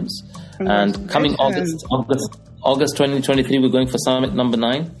 times. And coming August 2023, we're going for summit number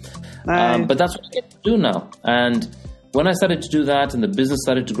 9. But that's what I get to do now. And when I started to do that and the business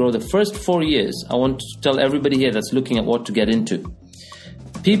started to grow, the first 4 years, I want to tell everybody here that's looking at what to get into.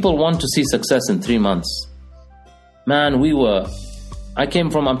 People want to see success in 3 months. Man, I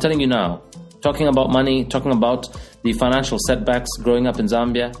came from, I'm telling you now, talking about money, talking about the financial setbacks growing up in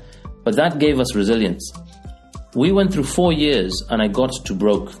Zambia, but that gave us resilience. We went through 4 years and I got to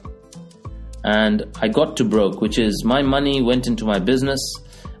broke. And I got to broke, which is my money went into my business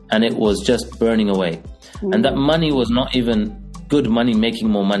and it was just burning away. And that money was not even good money making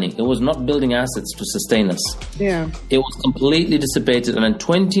more money. It was not building assets to sustain us. Yeah. It was completely dissipated. And in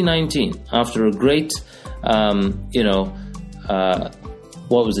 2019, after a great, 12,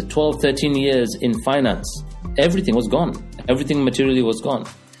 13 years in finance, everything was gone. Everything materially was gone.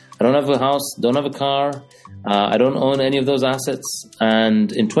 I don't have a house, don't have a car. I don't own any of those assets.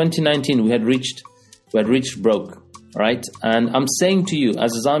 And in 2019, we had reached broke, right? And I'm saying to you,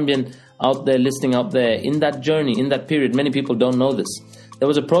 as a Zambian out there, listening out there, in that journey, in that period, many people don't know this. There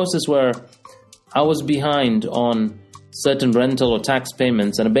was a process where I was behind on certain rental or tax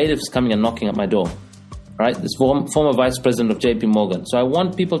payments, and a bailiff's coming and knocking at my door, right? This former vice president of JP Morgan. So I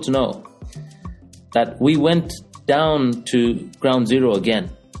want people to know that we went down to ground zero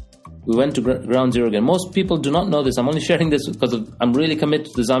again. We went to ground zero again. Most people do not know this. I'm only sharing this because I'm really committed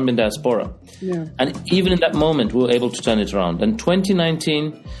to the Zambian diaspora. Yeah. And even in that moment, we were able to turn it around. In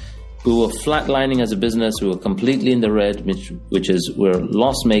 2019, we were flatlining as a business. We were completely in the red, which is we're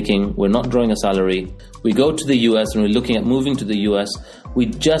loss-making. We're not drawing a salary. We go to the US and we're looking at moving to the US. We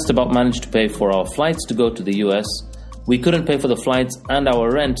just about managed to pay for our flights to go to the US. We couldn't pay for the flights and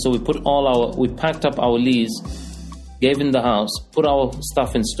our rent, so we packed up our lease, gave in the house, put our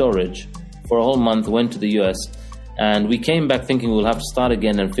stuff in storage for a whole month, went to the US, and we came back thinking we'll have to start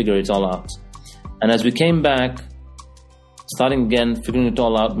again and figure it all out. And as we came back, starting again, figuring it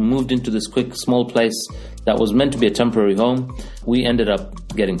all out, moved into this quick, small place that was meant to be a temporary home, we ended up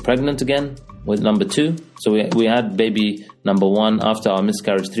getting pregnant again with number 2. So we had baby number 1 after our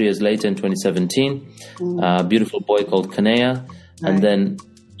miscarriage 3 years later in 2017, a beautiful boy called Kanea. And then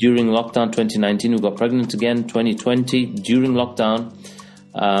during lockdown 2019, we got pregnant again. 2020, during lockdown,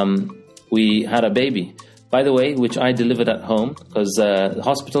 we had a baby, by the way, which I delivered at home because the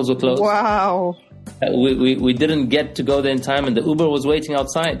hospitals were closed. Wow. We didn't get to go there in time, and the Uber was waiting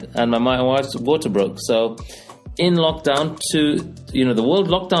outside, and my wife's water broke. So in lockdown the world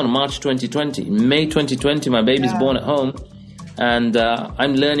lockdown, March 2020, May 2020, my baby's born at home. And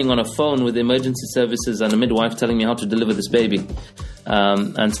I'm learning on a phone with emergency services and a midwife telling me how to deliver this baby.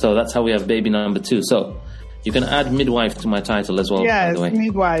 And so that's how we have baby number 2. So you can add midwife to my title as well. Yes, by the way.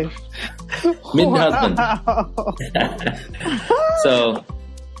 Midwife. Mid-husband.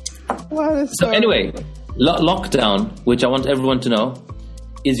 Anyway, lockdown, which I want everyone to know,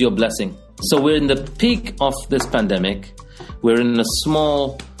 is your blessing. So we're in the peak of this pandemic. We're in a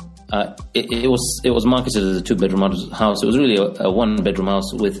small... It was marketed as a 2-bedroom house. It was really a 1-bedroom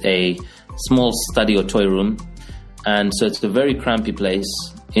house with a small study or toy room. And so it's a very crampy place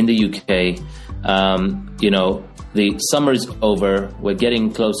in the UK. The summer is over. We're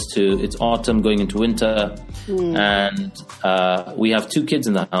getting close to, it's autumn going into winter. And we have 2 kids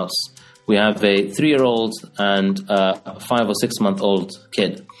in the house. We have a 3-year-old and a 5 or 6 month old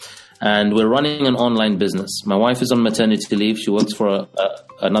kid. And we're running an online business. My wife is on maternity leave. She works for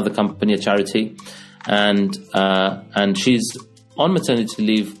another company, a charity. And she's on maternity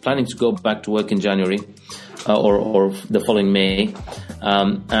leave, planning to go back to work in January or the following May.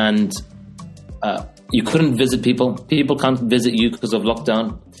 You couldn't visit people. People can't visit you because of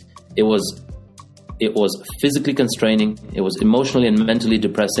lockdown. It was physically constraining. It was emotionally and mentally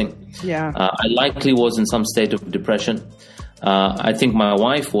depressing. Yeah. I likely was in some state of depression. I think my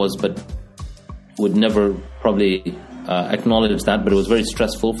wife was, but would never probably acknowledge that. But it was very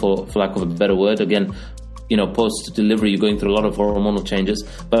stressful, for lack of a better word. Again, post-delivery, you're going through a lot of hormonal changes.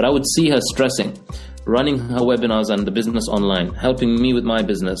 But I would see her stressing, running her webinars and the business online, helping me with my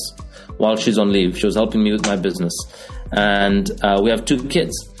business while she's on leave. She was helping me with my business. And we have 2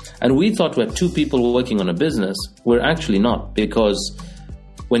 kids. And we thought we had 2 people working on a business. We're actually not, because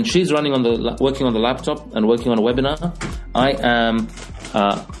when she's working on the laptop and working on a webinar, I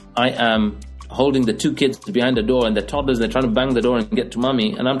am holding the 2 kids behind the door, and they're toddlers. They're trying to bang the door and get to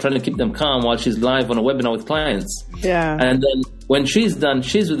mommy, and I'm trying to keep them calm while she's live on a webinar with clients. Yeah. And then when she's done,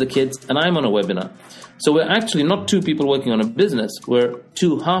 she's with the kids, and I'm on a webinar. So we're actually not 2 people working on a business. We're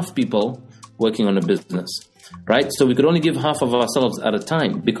 2 half people working on a business, right? So we could only give half of ourselves at a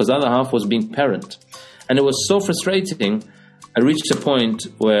time, because the other half was being parent. And it was so frustrating. I reached a point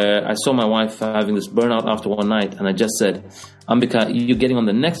where I saw my wife having this burnout after one night, and I just said, Ambika, you're getting on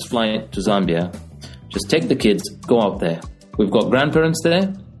the next flight to Zambia. Just take the kids, go out there. We've got grandparents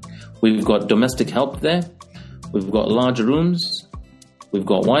there. We've got domestic help there. We've got larger rooms. We've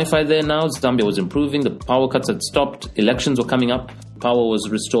got Wi-Fi there now. Zambia was improving. The power cuts had stopped. Elections were coming up. Power was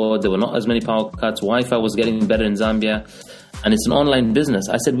restored. There were not as many power cuts. Wi-Fi was getting better in Zambia. And it's an online business.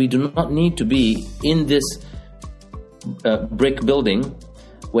 I said, we do not need to be in this brick building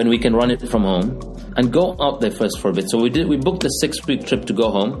when we can run it from home, and go out there first for a bit. So we booked a 6-week trip to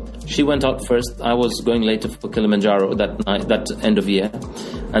go home. She went out first. I was going later for Kilimanjaro that end of year.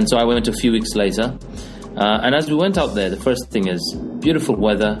 And so I went a few weeks later. And as we went out there, the first thing is beautiful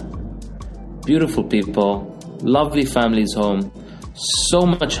weather, beautiful people, lovely families home, so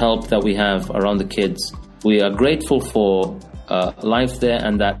much help that we have around the kids. We are grateful for life there,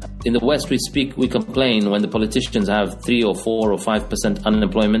 and that in the West we complain when the politicians have 3 or 4 or 5%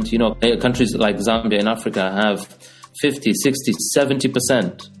 unemployment. Countries like Zambia in Africa have 50, 60,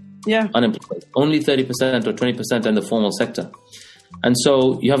 70% unemployed, only 30% or 20% in the formal sector. And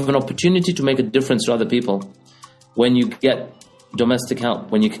so you have an opportunity to make a difference to other people when you get domestic help,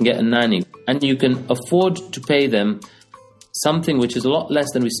 when you can get a nanny, and you can afford to pay them something which is a lot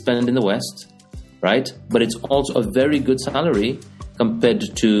less than we spend in the West, right? But it's also a very good salary compared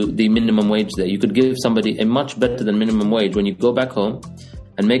to the minimum wage there. You could give somebody a much better than minimum wage when you go back home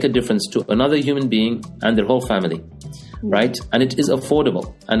and make a difference to another human being and their whole family, right? And it is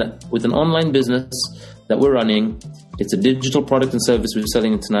affordable. And with an online business that we're running, it's a digital product and service we're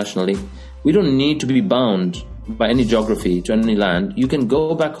selling internationally. We don't need to be bound by any geography to any land. You can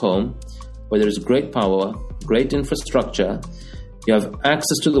go back home where there is great power, great infrastructure. You have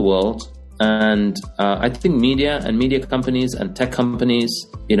access to the world. And I think media and media companies and tech companies,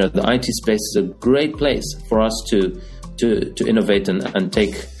 the IT space is a great place for us to innovate and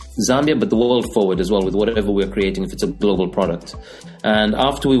take Zambia, but the world forward as well with whatever we're creating, if it's a global product. And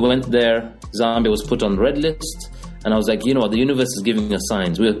after we went there, Zambia was put on red list. And I was like, the universe is giving us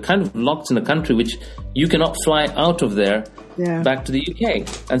signs. We're kind of locked in a country which you cannot fly out of there back to the UK.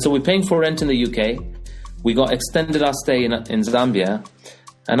 And so we're paying for rent in the UK. We got extended our stay in Zambia.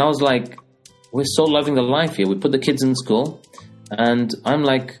 And I was like, we're so loving the life here. We put the kids in school. And I'm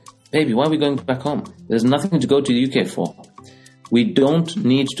like, baby, why are we going back home? There's nothing to go to the UK for. We don't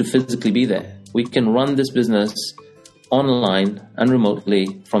need to physically be there. We can run this business online and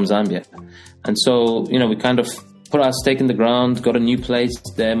remotely from Zambia. And so, we kind of put our stake in the ground, got a new place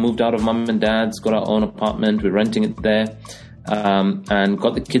there, moved out of mum and dad's, got our own apartment, we're renting it there, and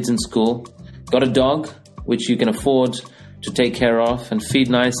got the kids in school. Got a dog, which you can afford to take care of and feed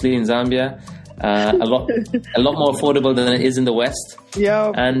nicely in Zambia. A lot more affordable than it is in the West.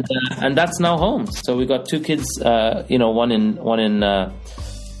 Yeah. And that's now home. So we got 2 kids, one in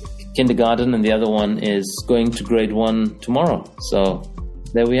kindergarten, and the other one is going to grade 1 tomorrow. So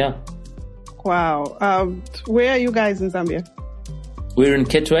there we are. Wow. Where are you guys in Zambia? We're in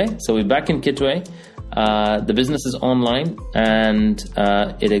Kitwe. So we're back in Kitwe. The business is online and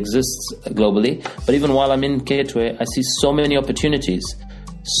it exists globally. But even while I'm in Kitwe, I see so many opportunities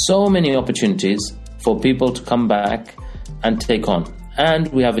for people to come back and take on. And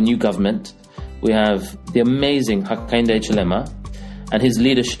we have a new government. We have the amazing Hakainde Hichilema, and his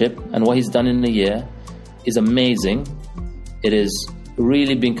leadership and what he's done in a year is amazing. It is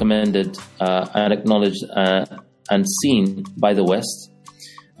really being commended and acknowledged and seen by the West.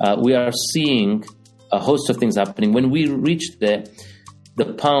 We are seeing a host of things happening. When we reached there,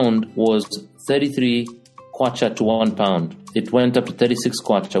 the pound was 33 kwacha to 1 pound. It went up to 36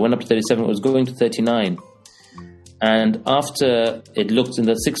 kwacha, went up to 37, it was going to 39. And after it looked in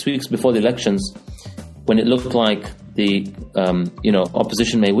the 6 weeks before the elections, when it looked like the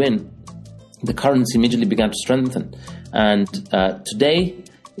opposition may win, the currency immediately began to strengthen. And today,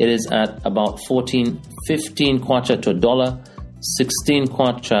 it is at about 15 kwacha to a dollar, 16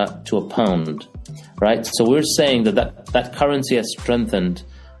 kwacha to a pound, right? So we're saying that currency has strengthened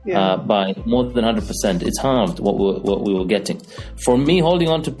by more than 100%. It's halved what we were getting. For me, holding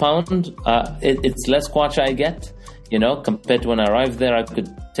on to pound, it's less kwacha I get, compared to when I arrived there. I could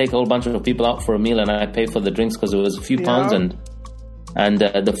take a whole bunch of people out for a meal and I pay for the drinks because it was a few pounds, and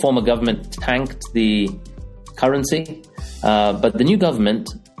the former government tanked the currency. But the new government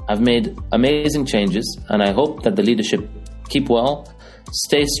have made amazing changes, and I hope that the leadership keep well,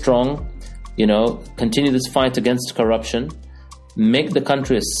 stay strong, continue this fight against corruption, make the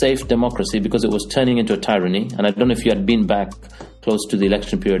country a safe democracy, because it was turning into a tyranny. And I don't know if you had been back close to the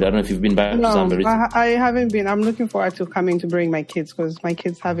election period. I don't know if you've been back to Zambia recently. I haven't been. I'm looking forward to coming to bring my kids, because my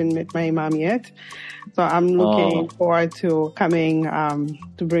kids haven't met my mom yet. So I'm looking forward to coming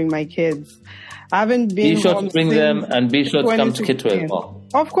to bring my kids. I haven't been. Be sure to bring them, and be sure to come to Kitwe as well.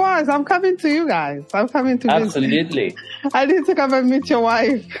 Of course, I'm coming to you guys. I'm coming to visit. Absolutely. I need to come and meet your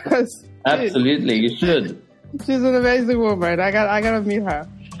wife, because absolutely, you should. She's an amazing woman. I gotta meet her.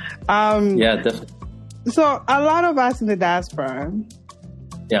 Yeah, definitely. So a lot of us in the diaspora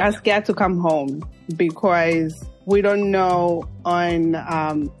are scared to come home because we don't know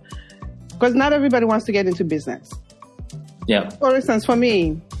because not everybody wants to get into business. Yeah. For instance, for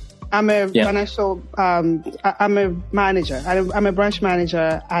me, I'm a financial, I'm a manager. I'm a branch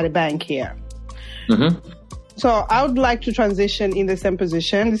manager at a bank here. Mm-hmm. So I would like to transition in the same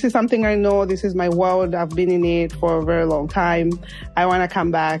position. This is something I know. This is my world. I've been in it for a very long time. I want to come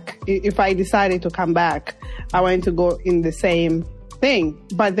back. If I decided to come back, I want to go in the same thing.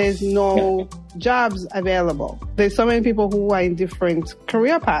 But there's no jobs available. There's so many people who are in different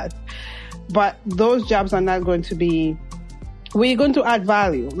career paths. But those jobs are not going to be... We're going to add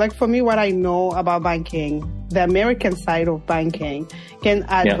value. Like for me, what I know about banking, the American side of banking can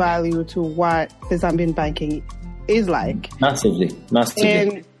add value to what the Zambian banking is like. Massively.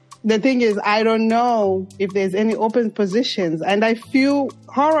 And the thing is, I don't know if there's any open positions, and I feel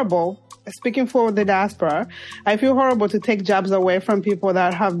horrible, speaking for the diaspora, I feel horrible to take jobs away from people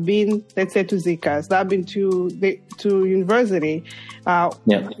that have been, let's say, to Zikas, that have been to university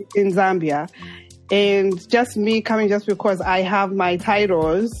in Zambia. And just me coming just because I have my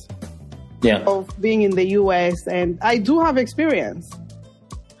titles of being in the US, and I do have experience.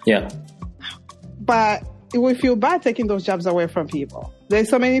 Yeah. But we feel bad taking those jobs away from people. There's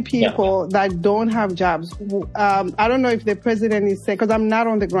so many people that don't have jobs. I don't know if the president is saying, because I'm not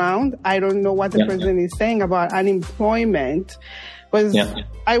on the ground, I don't know what the president is saying about unemployment. Because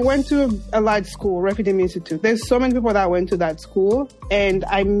I went to a large school, Repidum Institute. There's so many people that went to that school, and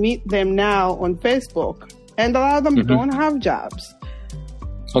I meet them now on Facebook, and a lot of them don't have jobs.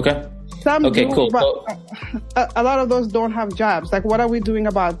 Okay. Some do, cool. But a lot of those don't have jobs. Like, what are we doing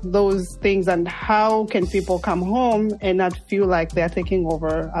about those things, and how can people come home and not feel like they're taking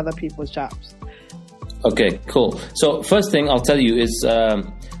over other people's jobs? Okay, cool. So first thing I'll tell you is,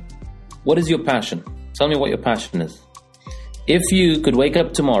 what is your passion? Tell me what your passion is. If you could wake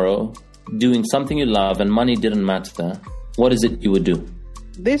up tomorrow doing something you love and money didn't matter, what is it you would do?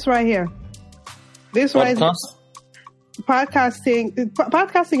 This right here. This right here.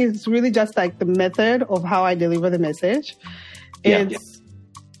 Podcasting is really just like the method of how I deliver the message. It's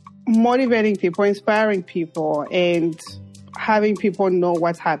motivating people, inspiring people, and having people know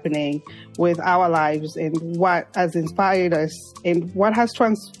what's happening with our lives and what has inspired us and what has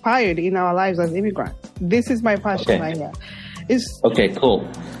transpired in our lives as immigrants. This is my passion right here. Okay, cool.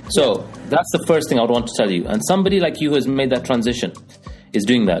 So that's the first thing I would want to tell you. And somebody like you who has made that transition is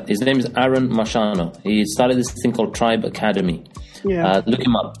doing that. His name is Aaron Mashano. He started this thing called Tribe Academy. Look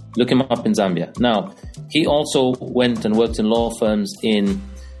him up. Look him up in Zambia. Now, he also went and worked in law firms in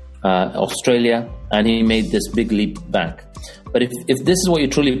Australia, and he made this big leap back. But if this is what you're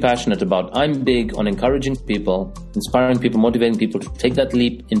truly passionate about, I'm big on encouraging people, inspiring people, motivating people to take that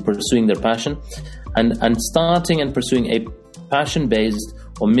leap in pursuing their passion, and starting and pursuing a passion-based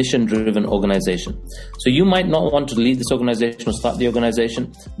or mission-driven organization. So you might not want to lead this organization or start the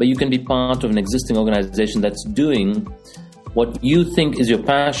organization, but you can be part of an existing organization that's doing what you think is your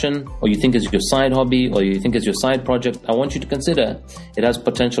passion, or you think is your side hobby, or you think is your side project. I want you to consider it has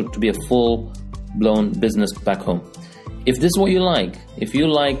potential to be a full-blown business back home. If this is what you like, if you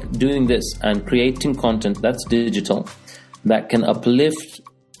like doing this and creating content that's digital, that can uplift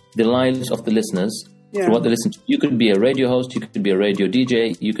the lives of the listeners, what they listen to. You could be a radio host, you could be a radio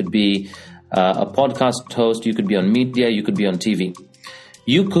DJ, you could be a podcast host, you could be on media, you could be on TV.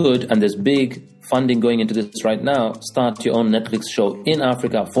 You could, and there's big funding going into this right now, start your own Netflix show in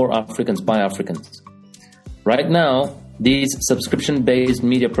Africa for Africans by Africans. Right now, these subscription-based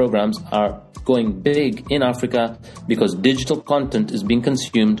media programs are going big in Africa because digital content is being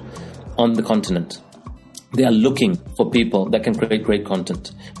consumed on the continent. They are looking for people that can create great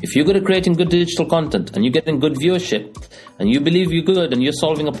content. If you're good at creating good digital content and you're getting good viewership and you believe you're good and you're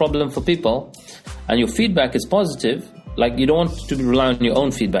solving a problem for people and your feedback is positive, like you don't want to rely on your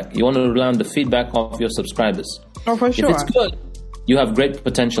own feedback. You want to rely on the feedback of your subscribers. Oh, for sure. If it's good, you have great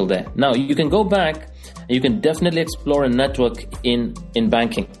potential there. Now, you can go back and you can definitely explore a network in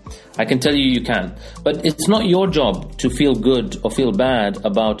banking. I can tell you can. But it's not your job to feel good or feel bad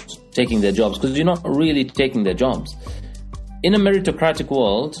about taking their jobs because you're not really taking their jobs. In a meritocratic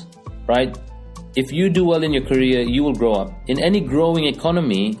world, right, if you do well in your career, you will grow up. In any growing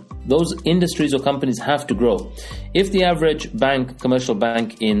economy, those industries or companies have to grow. If the average bank, commercial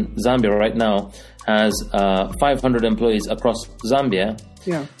bank in Zambia right now has 500 employees across Zambia,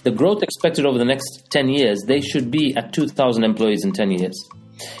 the growth expected over the next 10 years, they should be at 2,000 employees in 10 years.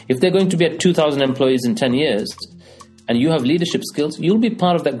 If they're going to be at 2,000 employees in 10 years and you have leadership skills, you'll be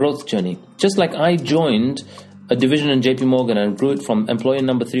part of that growth journey. Just like I joined a division in JP Morgan and grew it from employee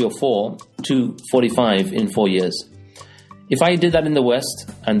number 3 or 4 to 45 in 4 years. If I did that in the West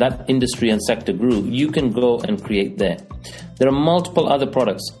and that industry and sector grew, you can go and create there. There are multiple other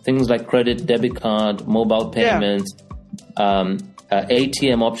products, things like credit, debit card, mobile payments,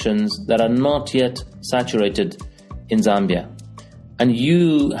 ATM options that are not yet saturated in Zambia. And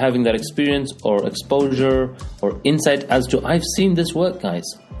you having that experience or exposure or insight as to, I've seen this work, guys,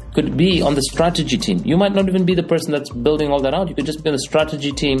 could be on the strategy team. You might not even be the person that's building all that out. You could just be on the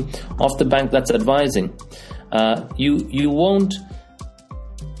strategy team of the bank that's advising. You won't,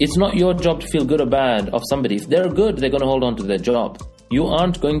 it's not your job to feel good or bad of somebody. If they're good, they're going to hold on to their job. You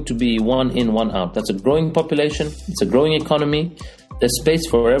aren't going to be one in, one out. That's a growing population. It's a growing economy. There's space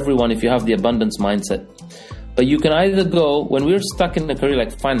for everyone if you have the abundance mindset. But you can either go, when we were stuck in a career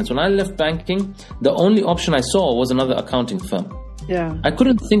like finance, when I left banking, the only option I saw was another accounting firm. Yeah. I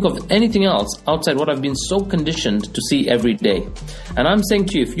couldn't think of anything else outside what I've been so conditioned to see every day. And I'm saying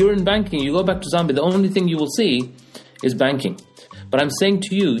to you, if you're in banking, you go back to Zambia, the only thing you will see is banking. But I'm saying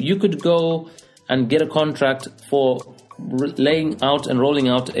to you, you could go and get a contract for laying out and rolling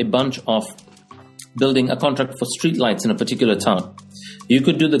out a bunch of building a contract for street lights in a particular town. You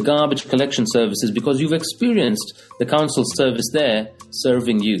could do the garbage collection services because you've experienced the council service there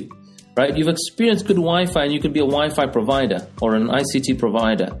serving you, right? You've experienced good Wi-Fi and you could be a Wi-Fi provider or an ICT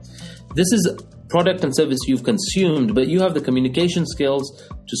provider. This is product and service you've consumed, but you have the communication skills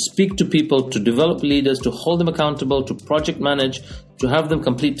to speak to people, to develop leaders, to hold them accountable, to project manage, to have them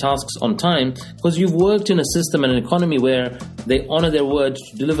complete tasks on time because you've worked in a system and an economy where they honor their word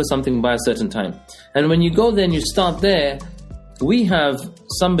to deliver something by a certain time. And when you go there and you start there, we have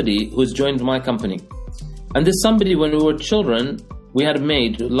somebody who's joined my company. And this somebody, when we were children, we had a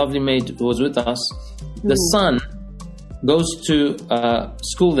maid, a lovely maid who was with us. The son goes to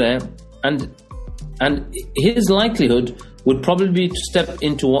school there, and his likelihood would probably be to step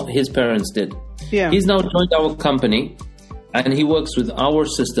into what his parents did. Yeah. He's now joined our company, and he works with our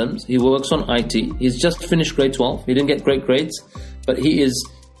systems. He works on IT. He's just finished grade 12. He didn't get great grades, but he is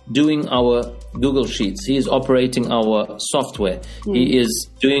doing our Google Sheets. He is operating our software. He is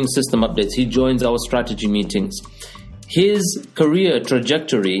doing system updates. He joins our strategy meetings. His career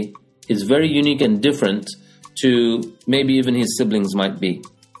trajectory is very unique and different to maybe even his siblings might be.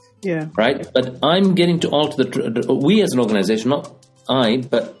 Yeah. Right? But I'm getting to alter we as an organization, not I,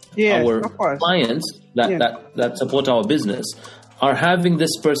 but our clients that support our business are having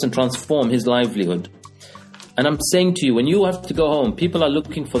this person transform his livelihood. And I'm saying to you, when you have to go home, people are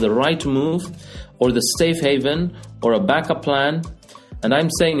looking for the right move or the safe haven or a backup plan. And I'm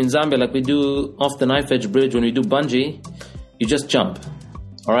saying in Zambia, like we do off the knife edge bridge, when we do bungee, you just jump.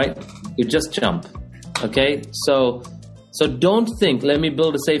 All right? You just jump. Okay? So don't think, let me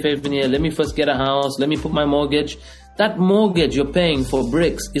build a safe haven here. Let me first get a house. Let me put my mortgage. That mortgage you're paying for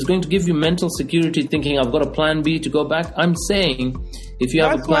bricks is going to give you mental security thinking I've got a plan B to go back. I'm saying if you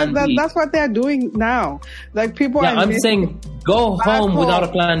have a plan B. That's what they're doing now. Like people are saying go home without a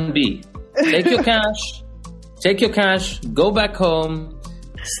plan B. Take your cash, go back home,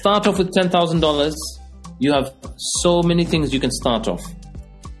 start off with $10,000. You have so many things you can start off.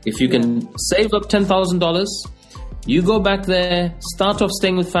 If you can save up $10,000, you go back there, start off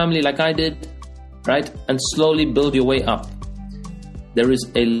staying with family like I did, right? And slowly build your way up. There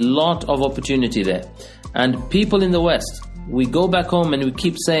is a lot of opportunity there. And people in the West, we go back home and we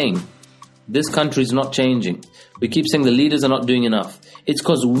keep saying, This country is not changing. We keep saying the leaders are not doing enough. It's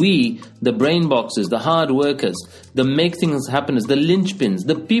because we, the brain boxes, the hard workers, the make things happen, the linchpins,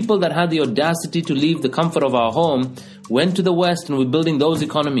 the people that had the audacity to leave the comfort of our home, went to the West and we're building those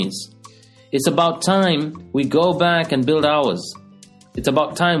economies. It's about time we go back and build ours. It's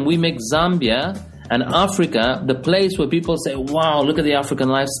about time we make Zambia and Africa the place where people say, wow, look at the African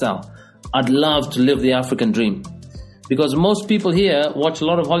lifestyle. I'd love to live the African dream. Because most people here watch a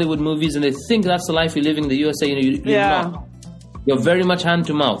lot of Hollywood movies and they think that's the life you're living in the USA. You're not. You're very much hand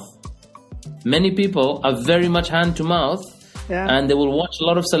to mouth. Many people are very much hand to mouth, and they will watch a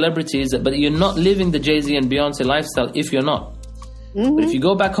lot of celebrities, but you're not living the Jay-Z and Beyonce lifestyle if you're not. Mm-hmm. But if you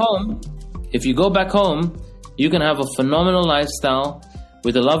go back home, you can have a phenomenal lifestyle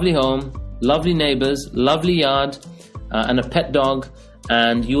with a lovely home, lovely neighbors, lovely yard, and a pet dog,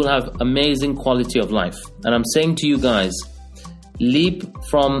 and you will have amazing quality of life. And I'm saying to you guys, leap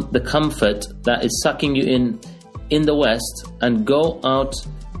from the comfort that is sucking you in the West and go out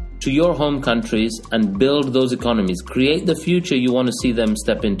to your home countries and build those economies. Create the future you want to see them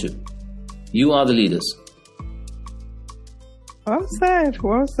step into. You are the leaders.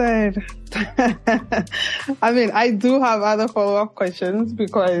 Well said. I mean, I do have other follow-up questions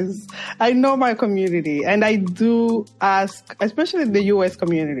because I know my community and I do ask, especially the US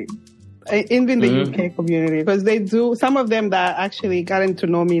community, even the UK community, because they do, some of them that actually gotten to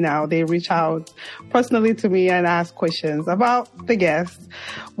know me now, they reach out personally to me and ask questions about the guests.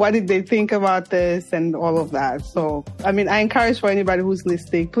 What did they think about this and all of that? So, I mean, I encourage for anybody who's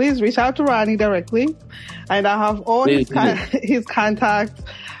listening, please reach out to Ronnie directly, and I have all his contacts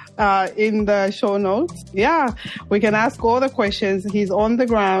in the show notes. Yeah, we can ask all the questions. He's on the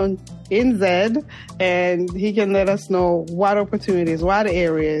ground in Z, and he can let us know what opportunities, what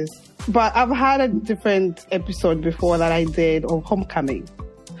areas. But I've had a different episode before that I did of homecoming.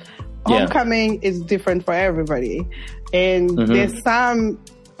 Homecoming is different for everybody, and there's some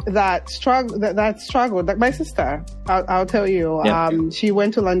that struggled. Like my sister, I'll tell you, she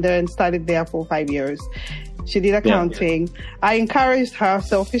went to London, studied there for 5 years. She did accounting. I encouraged her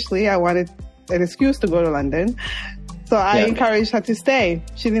selfishly. I wanted an excuse to go to London. So I encouraged her to stay.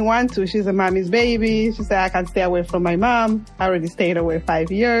 She didn't want to. She's a mommy's baby. She said, I can't stay away from my mom. I already stayed away 5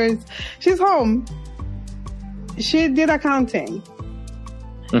 years. She's home. She did accounting.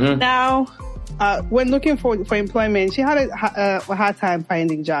 Now, when looking for employment, she had a hard time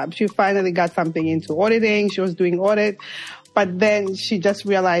finding jobs. She finally got something into auditing. She was doing audit. But then she just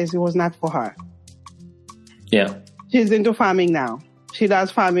realized it was not for her. Yeah. She's into farming now. She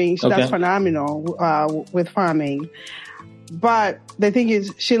does farming. She does phenomenal with farming. But the thing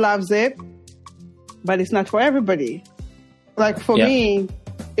is, she loves it, but it's not for everybody. Like for me,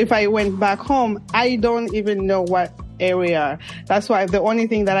 if I went back home, I don't even know what area. That's why the only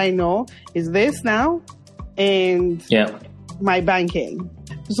thing that I know is this now and my banking.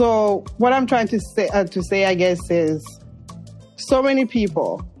 So what I'm trying to say, I guess, is so many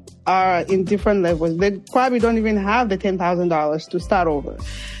people are in different levels. They probably don't even have the $10,000 to start over.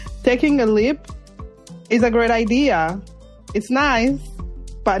 Taking a leap is a great idea. It's nice,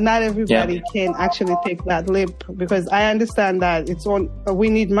 but not everybody can actually take that leap, because I understand that we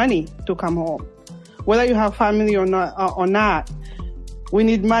need money to come home. Whether you have family or not, we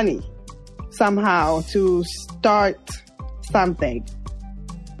need money somehow to start something.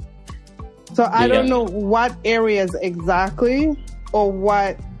 So I don't know what areas exactly or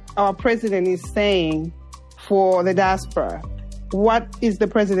what our president is saying for the diaspora. What is the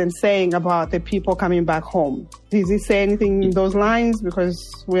president saying about the people coming back home? Does he say anything in those lines? Because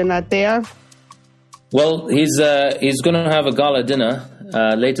we're not there. Well, he's going to have a gala dinner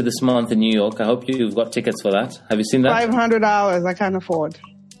later this month in New York. I hope you've got tickets for that. Have you seen that? $500. I can't afford.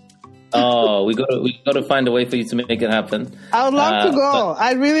 Oh, we got to find a way for you to make it happen. I would love to go.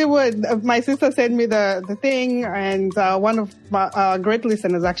 I really would. My sister sent me the thing, and one of my great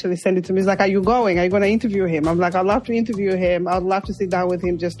listeners actually sent it to me. He's like, "Are you going? Are you going to interview him?" I'm like, "I'd love to interview him. I'd love to sit down with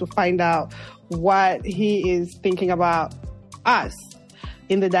him just to find out what he is thinking about us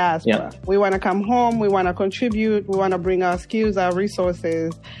in the diaspora. We want to come home. We want to contribute. We want to bring our skills, our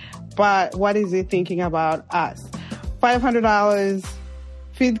resources. But what is he thinking about us? $500."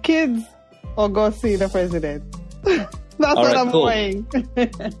 Feed kids or go see the president. That's what I'm saying.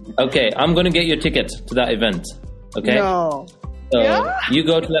 Okay, I'm going to get your ticket to that event. Okay? No. So you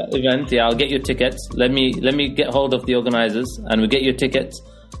go to that event. Yeah, I'll get your tickets. Let me get hold of the organizers and we get your tickets.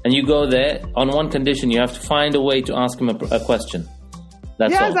 And you go there on one condition. You have to find a way to ask him a question.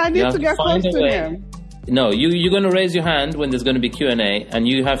 That's all. I need to get close to him. No, you're going to raise your hand when there's going to be Q&A, and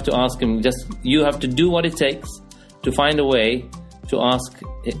you have to ask him. You have to do what it takes to find a way to ask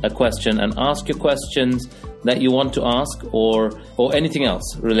a question and ask your questions that you want to ask or anything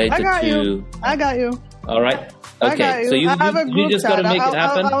else related to. I got you. All right. I Okay. got you. So I have a you group just got to chat. make it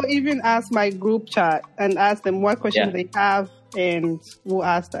happen. I'll even ask my group chat and ask them what questions they have, and we'll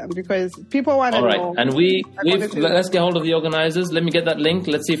ask them because people want to All right. know. And let's get hold of the organizers. Let me get that link.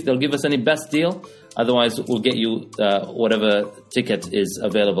 Let's see if they'll give us any best deal. Otherwise, we'll get you whatever ticket is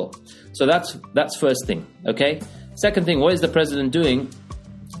available. So that's first thing. Okay. Second thing, what is the president doing?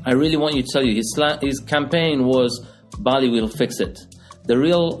 I really want you to tell you his campaign was Bali will fix it. The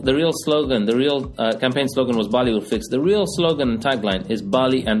real slogan, the real campaign slogan was Bali will fix. The real slogan and tagline is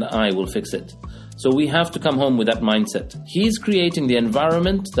Bali and I will fix it. So we have to come home with that mindset. He's creating the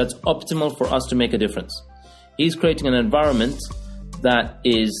environment that's optimal for us to make a difference. He's creating an environment that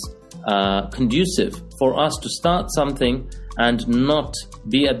is conducive for us to start something and not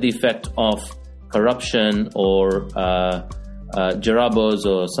be at the effect of corruption or jarabos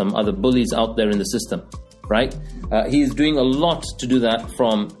or some other bullies out there in the system, right? He's doing a lot to do that,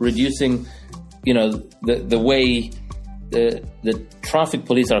 from reducing, the way the traffic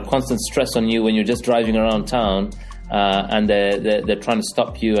police are a constant stress on you when you're just driving around town, and they're trying to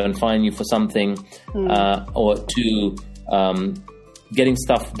stop you and fine you for something, or to getting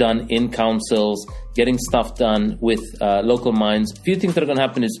stuff done in councils, getting stuff done with local mines. A few things that are going to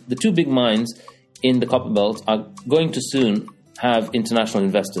happen is the two big mines in the Copper Belt are going to soon have international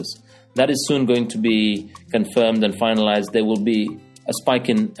investors. That is soon going to be confirmed and finalized. There will be a spike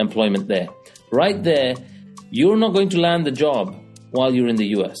in employment there. Right there, you're not going to land the job while you're in the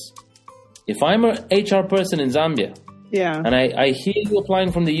US. If I'm an HR person in Zambia, and I hear you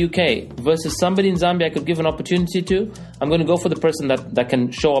applying from the UK versus somebody in Zambia I could give an opportunity to, I'm going to go for the person that can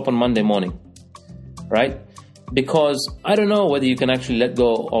show up on Monday morning, right? Because I don't know whether you can actually let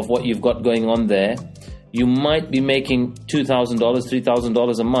go of what you've got going on there. You might be making $2,000,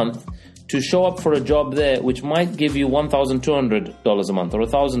 $3,000 a month to show up for a job there, which might give you $1,200 a month or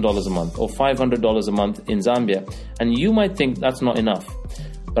 $1,000 a month or $500 a month in Zambia. And you might think that's not enough.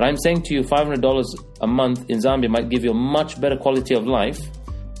 But I'm saying to you, $500 a month in Zambia might give you a much better quality of life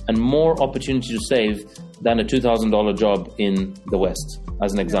and more opportunity to save than a $2,000 job in the West,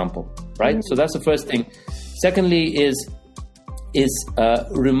 as an example, right? So that's the first thing. Secondly is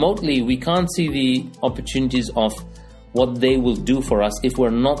remotely, we can't see the opportunities of what they will do for us if we're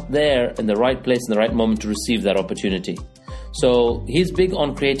not there in the right place in the right moment to receive that opportunity. So he's big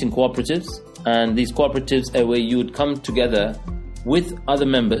on creating cooperatives, and these cooperatives are where you would come together with other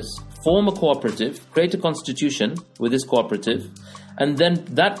members, form a cooperative, create a constitution with this cooperative, and then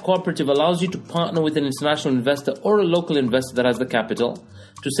that cooperative allows you to partner with an international investor or a local investor that has the capital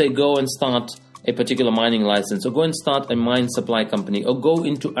to say, go and start a particular mining license, or go and start a mine supply company, or go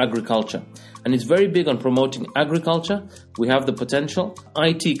into agriculture. And it's very big on promoting agriculture. We have the potential.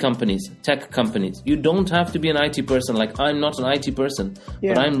 IT companies, tech companies. You don't have to be an IT person. Like, I'm not an IT person,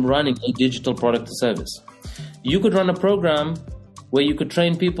 but I'm running a digital product or service. You could run a program where you could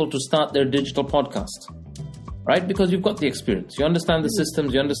train people to start their digital podcast, right? Because you've got the experience. You understand the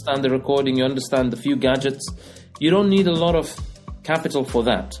systems, you understand the recording, you understand the few gadgets. You don't need a lot of capital for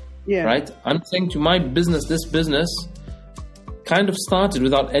that. Right? I'm saying to my business, this business kind of started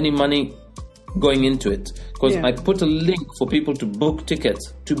without any money going into it, because I put a link for people to book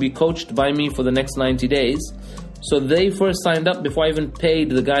tickets to be coached by me for the next 90 days. So they first signed up before I even paid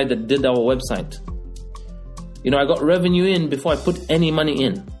the guy that did our website. I got revenue in before I put any money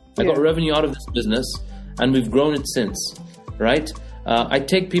in. I got revenue out of this business, and we've grown it since, right? I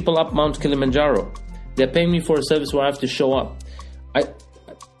take people up Mount Kilimanjaro. They're paying me for a service where I have to show up.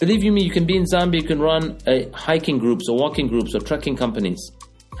 Believe you me, you can be in Zambia, you can run hiking groups or walking groups or trekking companies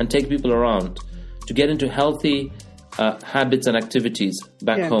and take people around to get into healthy habits and activities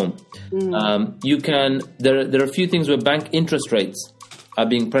back home. There are a few things where bank interest rates are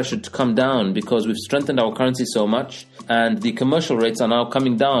being pressured to come down because we've strengthened our currency so much, and the commercial rates are now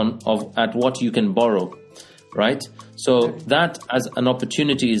coming down at what you can borrow, right? So that as an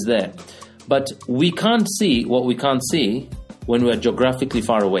opportunity is there. But we can't see what we can't see when we're geographically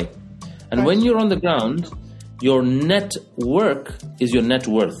far away. And when you're on the ground, your network is your net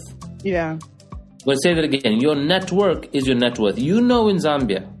worth. We'll say that again. Your network is your net worth. In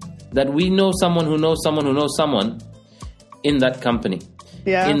Zambia that we know someone who knows someone who knows someone in that company,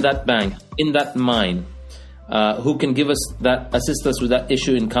 in that bank, in that mine, who can assist us with that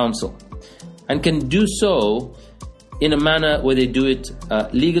issue in council, and can do so in a manner where they do it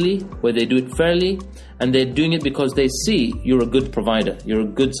legally, where they do it fairly, and they're doing it because they see you're a good provider, you're a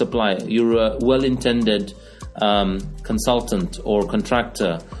good supplier, you're a well-intended consultant or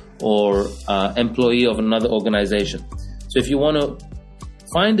contractor or employee of another organization. So if you want to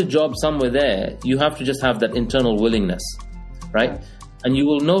find a job somewhere there, you have to just have that internal willingness, right? And you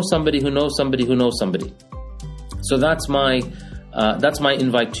will know somebody who knows somebody who knows somebody. So that's my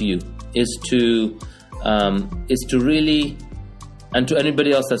invite to you, is to really, and to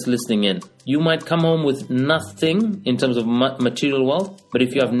anybody else that's listening in, you might come home with nothing in terms of material wealth, but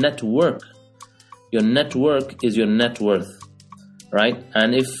if you have network, your network is your net worth, right?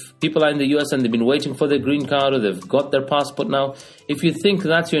 And if people are in the US and they've been waiting for their green card or they've got their passport now, if you think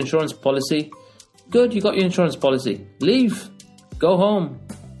that's your insurance policy, good, you got your insurance policy. Leave, go home,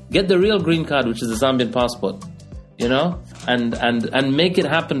 get the real green card, which is the Zambian passport, you know, and make it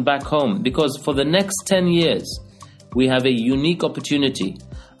happen back home. Because for the next 10 years, we have a unique opportunity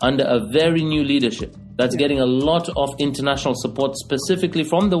under a very new leadership that's getting a lot of international support, specifically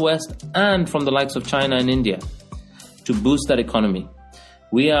from the West and from the likes of China and India, to boost that economy.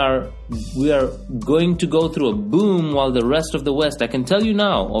 We are going to go through a boom while the rest of the West, I can tell you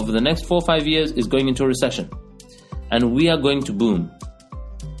now, over the next 4 or 5 years, is going into a recession. And we are going to boom.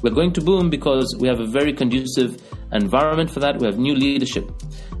 We're going to boom because we have a very conducive environment for that. We have new leadership.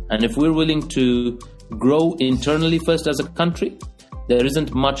 And if we're willing to grow internally first as a country, there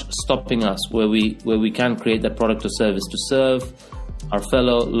isn't much stopping us where we can create that product or service to serve our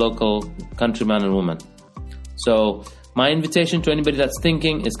fellow local countryman and woman. So my invitation to anybody that's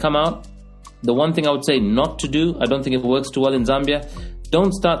thinking is come out. The one thing I would say not to do, I don't think it works too well in Zambia,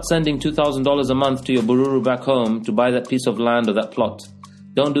 don't start sending $2,000 a month to your bururu back home to buy that piece of land or that plot.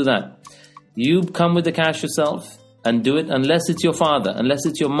 Don't do that. You come with the cash yourself and do it, unless it's your father, unless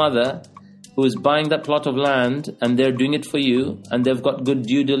it's your mother who is buying that plot of land and they're doing it for you and they've got good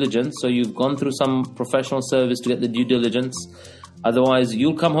due diligence. So you've gone through some professional service to get the due diligence. Otherwise,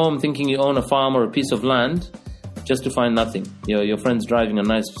 you'll come home thinking you own a farm or a piece of land just to find nothing. Your friend's driving a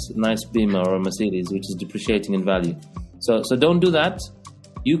nice Beamer or a Mercedes, which is depreciating in value. So don't do that.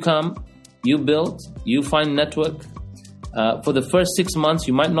 You come, you build, you find network. For the first 6 months,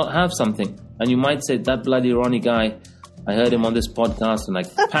 you might not have something. And you might say, that bloody Ronnie guy, I heard him on this podcast and I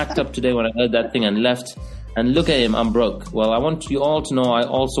packed up today when I heard that thing and left. And look at him, I'm broke. Well, I want you all to know I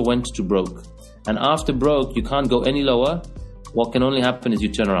also went to broke. And after broke, you can't go any lower. What can only happen is you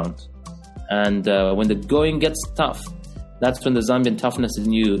turn around. And when the going gets tough, that's when the Zambian toughness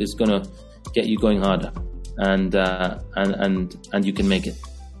in you is going to get you going harder. And you can make it.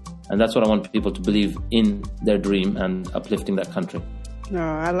 And that's what I want people to believe in their dream and uplifting that country. No,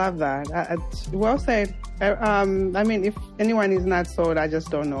 I love that. Well said. I mean, if anyone is not sold, I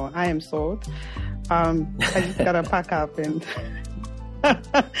just don't know. I am sold. I just gotta pack up and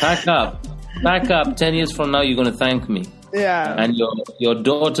pack up. 10 years from now, you're going to thank me. Yeah. And your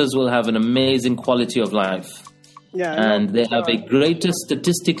daughters will have an amazing quality of life. Yeah. And they have a greater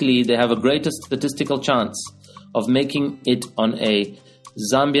statistical chance of making it on a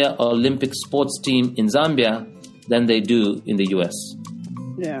Zambia Olympic sports team in Zambia than they do in the US.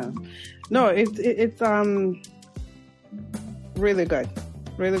 Yeah. No, it's really good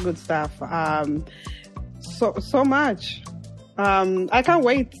stuff. So much. I can't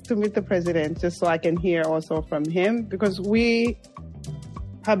wait to meet the president just so I can hear also from him, because we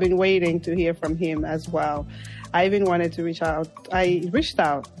have been waiting to hear from him as well. I even wanted to reach out. I reached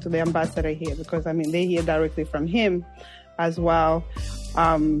out to the ambassador here because, I mean, they hear directly from him as well.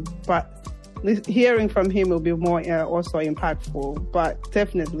 But hearing from him will be more also impactful. But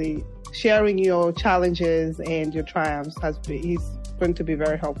definitely sharing your challenges and your triumphs is going to be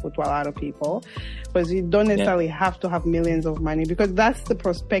very helpful to a lot of people, because you don't necessarily have to have millions of money, because that's the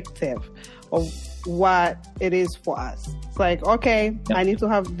perspective of what it is for us. It's like, okay, I need to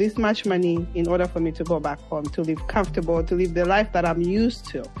have this much money in order for me to go back home, to live comfortable, to live the life that I'm used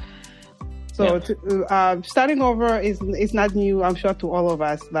to. So starting over is not new, I'm sure, to all of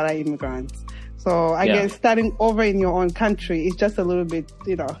us that are immigrants. So I guess starting over in your own country is just a little bit,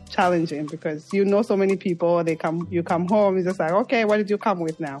 challenging, because you know so many people. You come home, it's just like, okay, what did you come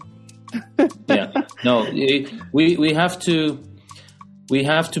with now? No, we have to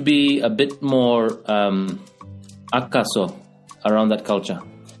be a bit more akaso around that culture.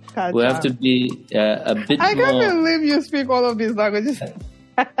 We have to be a bit more. I can't believe you speak all of these languages.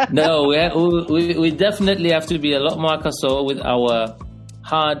 No, we definitely have to be a lot more akaso with our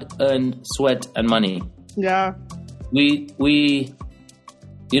hard-earned sweat and money. Yeah. We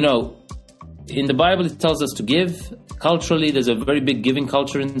in the Bible it tells us to give. Culturally, there's a very big giving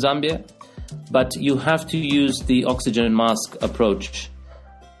culture in Zambia, but you have to use the oxygen mask approach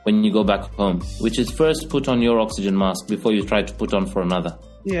when you go back home, which is first put on your oxygen mask before you try to put on for another.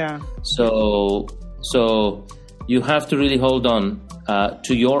 Yeah. So you have to really hold on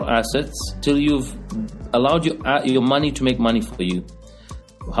to your assets till you've allowed your money to make money for you.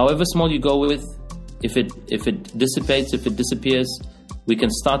 However small you go with, if it dissipates, if it disappears, we can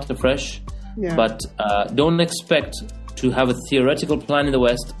start afresh. Yeah. But don't expect to have a theoretical plan in the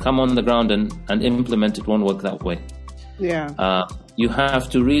West, come on the ground and implement it. Won't work that way. Yeah. You have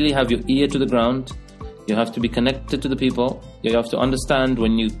to really have your ear to the ground. You have to be connected to the people. You have to understand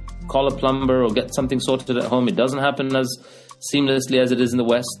when you call a plumber or get something sorted at home, it doesn't happen as seamlessly as it is in the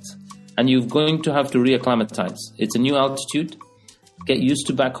West. And you're going to have to reacclimatize. It's a new altitude. Get used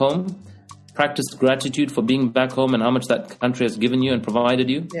to back home. Practice gratitude for being back home and how much that country has given you and provided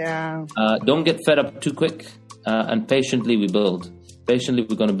you. Yeah. Don't get fed up too quick. And patiently we build. Patiently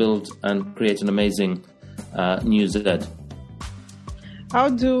we're going to build and create an amazing new Z.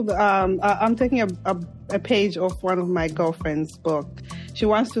 I'm taking a page of one of my girlfriend's book. She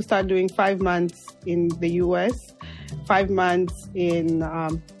wants to start doing 5 months in the US, 5 months in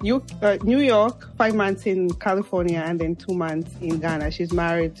New York, 5 months in California, and then 2 months in Ghana. She's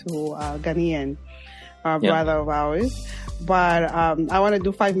married to a Ghanaian brother of ours. But I want to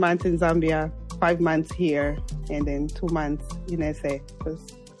do 5 months in Zambia, 5 months here, and then 2 months in SA. Because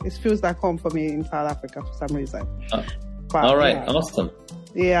it feels like home for me in South Africa for some reason. All right, awesome.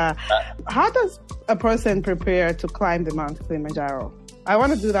 Yeah. How does a person prepare to climb the Mount Kilimanjaro? I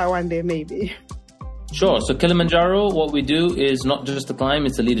want to do that one day, maybe. Sure. So Kilimanjaro, what we do is not just a climb,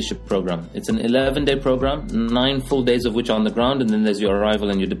 it's a leadership program. It's an 11-day program, 9 full days of which are on the ground, and then there's your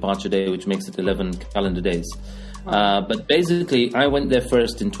arrival and your departure day, which makes it 11 calendar days. But basically, I went there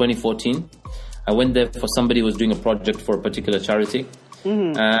first in 2014. I went there for somebody who was doing a project for a particular charity.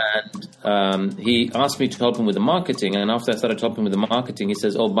 Mm-hmm. And he asked me to help him with the marketing. And after I started helping with the marketing, he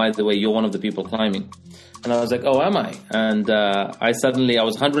says, "Oh, by the way, you're one of the people climbing." And I was like, "Oh, am I?" And I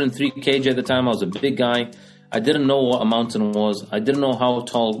was 103 kg at the time. I was a big guy. I didn't know what a mountain was. I didn't know how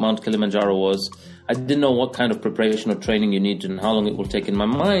tall Mount Kilimanjaro was. I didn't know what kind of preparation or training you need and how long it will take. In my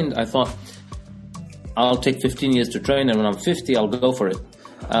mind, I thought, I'll take 15 years to train, and when I'm 50, I'll go for it.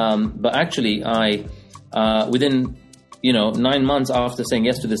 But actually, within 9 months after saying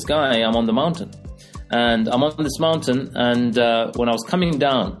yes to this guy, I'm on the mountain. And I'm on this mountain, and when I was coming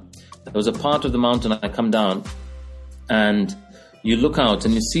down, there was a part of the mountain I come down, and you look out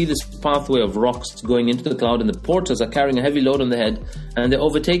and you see this pathway of rocks going into the cloud, and the porters are carrying a heavy load on their head, and they're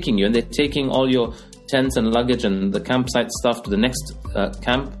overtaking you, and they're taking all your tents and luggage and the campsite stuff to the next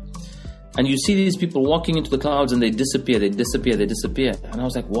camp. And you see these people walking into the clouds, and they disappear. And I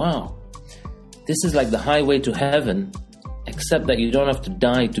was like, wow, this is like the highway to heaven, except that you don't have to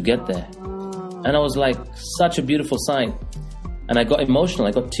die to get there. And I was like, such a beautiful sight. And I got emotional,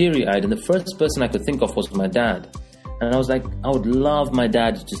 I got teary-eyed, and the first person I could think of was my dad. And I was like, I would love my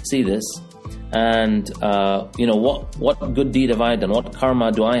dad to see this. And, what good deed have I done? What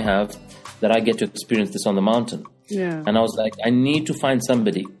karma do I have that I get to experience this on the mountain? Yeah. And I was like, I need to find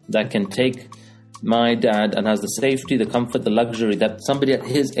somebody that can take my dad and has the safety, the comfort, the luxury that somebody at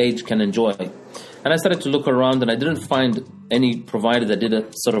his age can enjoy. And I started to look around, and I didn't find any provider that did a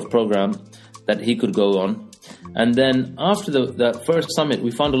sort of program that he could go on. And then after the first summit,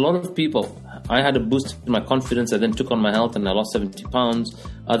 we found a lot of people. I had a boost in my confidence. I then took on my health, and I lost 70 pounds.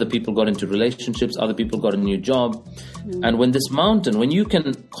 Other people got into relationships. Other people got a new job. And when you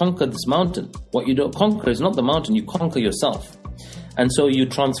can conquer this mountain, what you don't conquer is not the mountain, you conquer yourself. And so you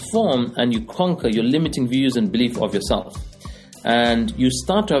transform and you conquer your limiting views and belief of yourself. And you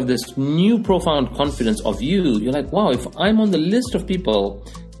start to have this new profound confidence of you. You're like, wow, if I'm on the list of people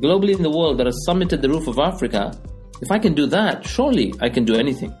globally in the world that have summited the roof of Africa, if I can do that, surely I can do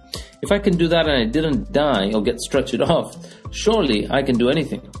anything. If I can do that and I didn't die or get stretched off, surely I can do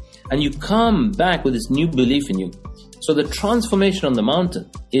anything. And you come back with this new belief in you. So the transformation on the mountain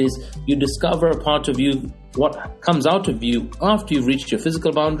is you discover a part of you, what comes out of you after you've reached your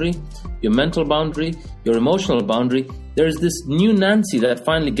physical boundary, your mental boundary, your emotional boundary. There is this new Nancy that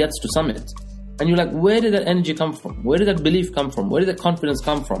finally gets to summit. And you're like, where did that energy come from? Where did that belief come from? Where did that confidence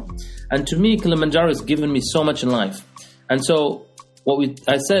come from? And to me, Kilimanjaro has given me so much in life. And so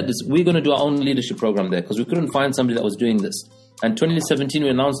I said is we're going to do our own leadership program there because we couldn't find somebody that was doing this. And 2017, we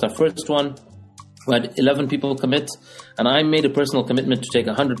announced our first one. We had 11 people commit, and I made a personal commitment to take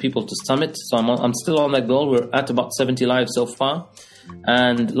 100 people to summit. So I'm still on that goal. We're at about 70 lives so far.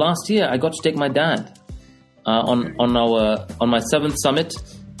 And last year, I got to take my dad on my 7th summit,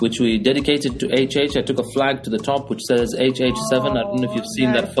 which we dedicated to HH. I took a flag to the top, which says HH7. I don't know if you've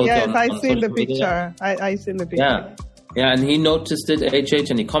seen that photo. Yes, I've seen the picture. I seen the picture. Yeah, and he noticed it, HH,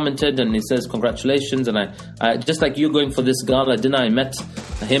 and he commented, and he says, congratulations. And I just like you going for this gala dinner, I met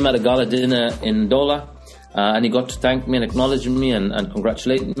him at a gala dinner in Dola, And he got to thank me and acknowledge me and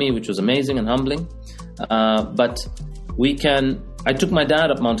congratulate me, which was amazing and humbling. But I took my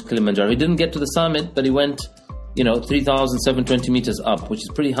dad up Mount Kilimanjaro. He didn't get to the summit, but he went, 3,720 meters up, which is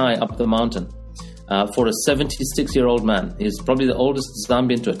pretty high up the mountain. For a 76-year-old man. He's probably the oldest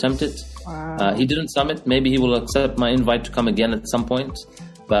Zambian to attempt it. Wow. He didn't summit. Maybe he will accept my invite to come again at some point.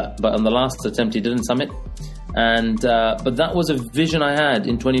 But on the last attempt, he didn't summit. And but that was a vision I had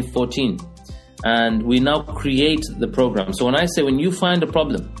in 2014. And we now create the program. So when I say, when you find a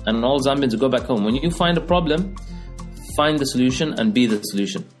problem, and all Zambians go back home, when you find a problem, find the solution and be the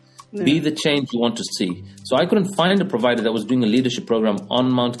solution. Yeah. Be the change you want to see. So I couldn't find a provider that was doing a leadership program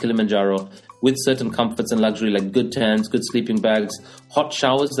on Mount Kilimanjaro with certain comforts and luxury like good tents, good sleeping bags, hot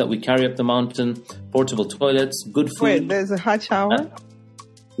showers that we carry up the mountain, portable toilets, good food. Wait, there's a hot shower?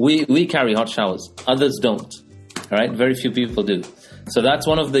 We carry hot showers. Others don't. All right? Very few people do. So that's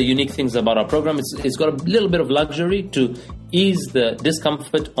one of the unique things about our program. It's got a little bit of luxury to ease the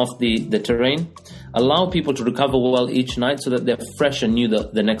discomfort of the terrain, allow people to recover well each night so that they're fresh and new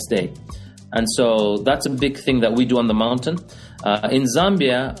the next day. And so that's a big thing that we do on the mountain. In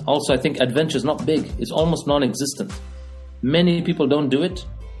Zambia, also, I think adventure is not big. It's almost non-existent. Many people don't do it.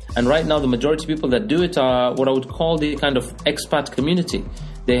 And right now, the majority of people that do it are what I would call the kind of expat community.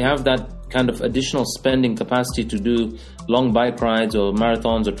 They have that kind of additional spending capacity to do long bike rides or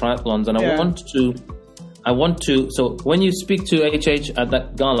marathons or triathlons. And I want to, so when you speak to HH at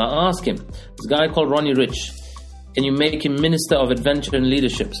that gala, ask him, this guy called Ronnie Rich, can you make him Minister of Adventure and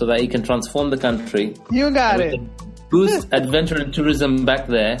Leadership so that he can transform the country? You got it. Boost adventure and tourism back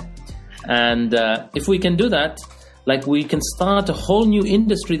there. And if we can do that, like we can start a whole new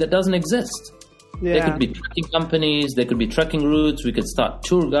industry that doesn't exist. Yeah. There could be trekking companies, there could be trekking routes, we could start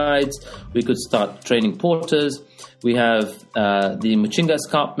tour guides, we could start training porters. We have the Muchinga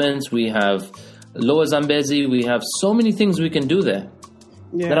escarpments, we have Lower Zambezi, we have so many things we can do there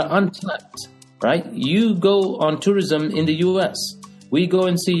that are untapped, right? You go on tourism in the US. We go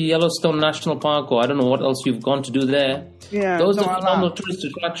and see Yellowstone National Park, or I don't know what else you've gone to do there. Yeah, those are phenomenal tourist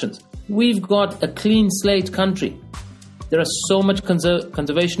attractions. We've got a clean slate country. There are so much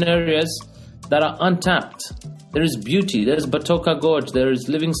conservation areas that are untapped. There is beauty. There's Batoka Gorge. There is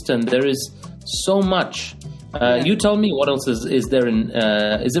Livingston. There is so much. You tell me what else is there in...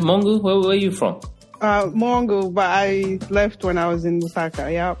 is it Mongu? Where are you from? Mongu, but I left when I was in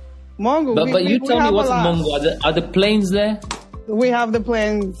Lusaka. Yeah, Mongu. But you tell me what's in Mongu. Are the plains there? We have the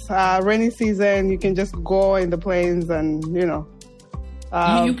plains. Rainy season, you can just go in the plains and, you know...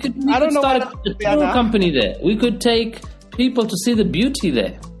 we could start a tour company there. We could take people to see the beauty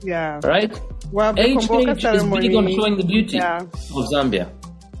there. Yeah. Right? Well, the HH is big on showing the beauty of Zambia.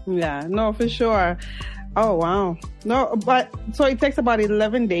 Yeah, no, for sure. Oh, wow. No, but so it takes about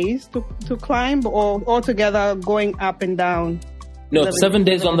 11 days to climb, or altogether going up and down? No, 7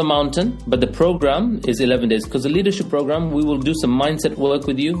 days on the mountain, but the program is 11 days. Because the leadership program, we will do some mindset work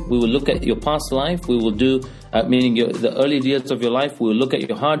with you. We will look at your past life. We will do, meaning the early years of your life. We will look at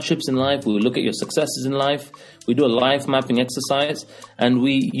your hardships in life. We will look at your successes in life. We do a life mapping exercise. And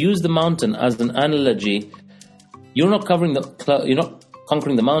we use the mountain as an analogy. You're not conquering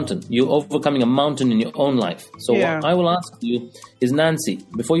the mountain. You're overcoming a mountain in your own life. So what I will ask you is, Nancy,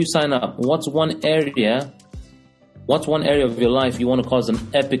 before you sign up, what's one area of your life you want to cause an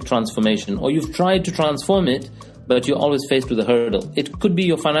epic transformation, or you've tried to transform it, but you're always faced with a hurdle? It could be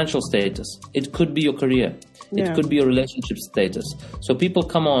your financial status. It could be your career. It could be your relationship status. So people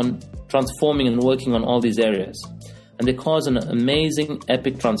come on transforming and working on all these areas, and they cause an amazing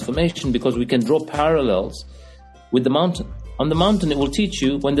epic transformation because we can draw parallels with the mountain. On the mountain, it will teach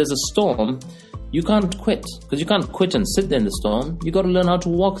you when there's a storm, you can't quit, because you can't quit and sit there in the storm. You got to learn how to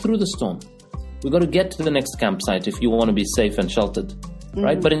walk through the storm. We've got to get to the next campsite if you want to be safe and sheltered,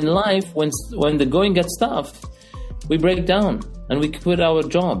 right? But in life, when the going gets tough, we break down and we quit our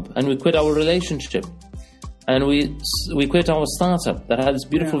job and we quit our relationship and we quit our startup that had this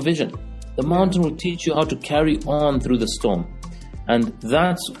beautiful vision. The mountain will teach you how to carry on through the storm. And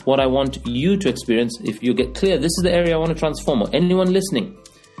that's what I want you to experience. If you get clear, this is the area I want to transform, or anyone listening,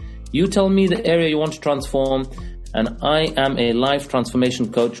 you tell me the area you want to transform. And I am a life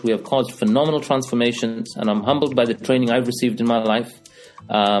transformation coach. We have caused phenomenal transformations, and I'm humbled by the training I've received in my life.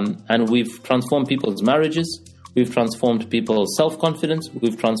 And we've transformed people's marriages. We've transformed people's self-confidence.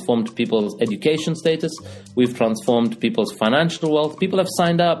 We've transformed people's education status. We've transformed people's financial wealth. People have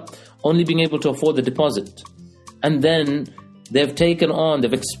signed up only being able to afford the deposit. And then they've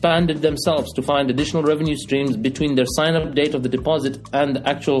they've expanded themselves to find additional revenue streams between their sign-up date of the deposit and the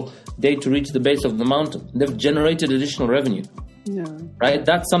actual date to reach the base of the mountain. They've generated additional revenue, right?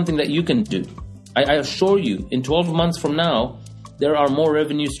 That's something that you can do. I assure you, in 12 months from now, there are more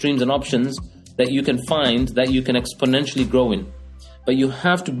revenue streams and options that you can find that you can exponentially grow in. But you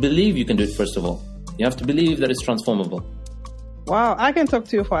have to believe you can do it, first of all. You have to believe that it's transformable. Wow, I can talk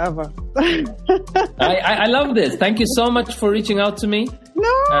to you forever. I love this. Thank you so much for reaching out to me. No,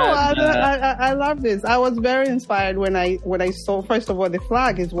 I love this. I was very inspired when I saw, first of all, the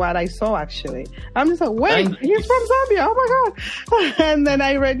flag is what I saw, actually. I'm just like, wait, he's from Zambia. Oh my God. And then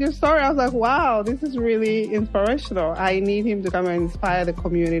I read your story. I was like, wow, this is really inspirational. I need him to come and inspire the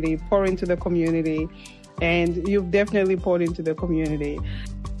community, pour into the community. And you've definitely poured into the community.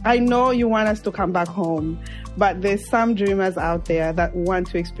 I know you want us to come back home, but there's some dreamers out there that want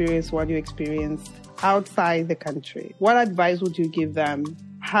to experience what you experienced outside the country. What advice would you give them,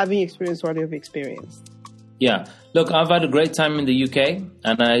 having experienced what you've experienced? Yeah, look, I've had a great time in the UK,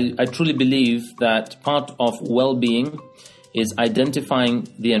 and I truly believe that part of well-being is identifying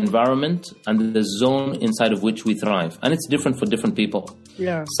the environment and the zone inside of which we thrive. And it's different for different people.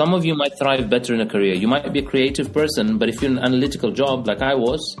 Yeah. Some of you might thrive better in a career. You might be a creative person, but if you're in an analytical job like I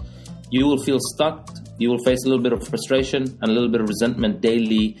was, you will feel stuck. You will face a little bit of frustration and a little bit of resentment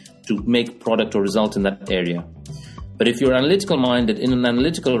daily to make product or result in that area. But if you're analytical minded in an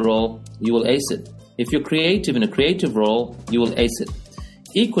analytical role, you will ace it. If you're creative in a creative role, you will ace it.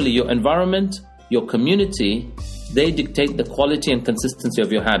 Equally, your environment, your community, they dictate the quality and consistency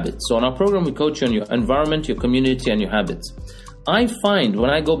of your habits. So on our program, we coach you on your environment, your community, and your habits. I find when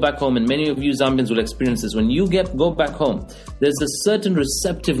I go back home, and many of you Zambians will experience this, when you go back home, there's a certain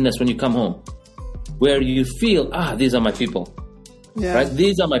receptiveness when you come home, where you feel, these are my people. Yeah. Right?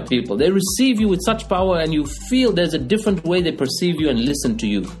 These are my people. They receive you with such power, and you feel there's a different way they perceive you and listen to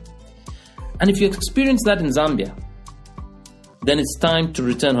you. And if you experience that in Zambia, then it's time to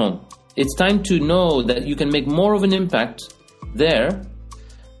return home. It's time to know that you can make more of an impact there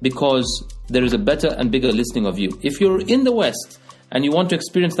because there is a better and bigger listening of you. If you're in the West and you want to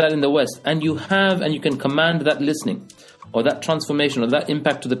experience that in the West, and you can command that listening or that transformation or that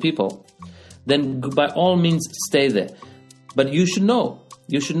impact to the people, then by all means stay there. But you should know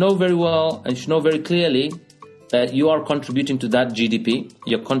very well, and you should know very clearly that you are contributing to that GDP,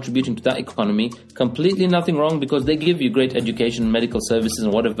 you're contributing to that economy, completely nothing wrong, because they give you great education, medical services,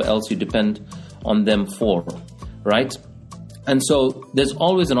 and whatever else you depend on them for, right? And so there's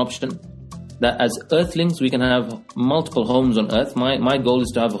always an option that as Earthlings, we can have multiple homes on Earth. My goal is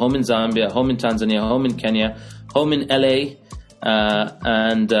to have a home in Zambia, a home in Tanzania, a home in Kenya, home in LA,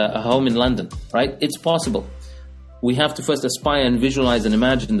 and a home in London, right? It's possible. We have to first aspire and visualize and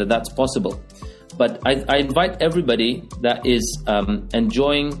imagine that that's possible. But I invite everybody that is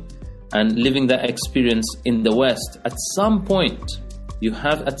enjoying and living that experience in the West, at some point you're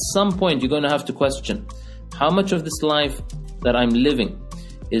going to have to question how much of this life that I'm living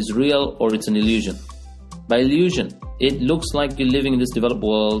is real or it's an illusion. By illusion, it looks like you're living in this developed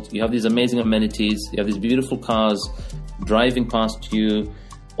world. You have these amazing amenities. You have these beautiful cars driving past you,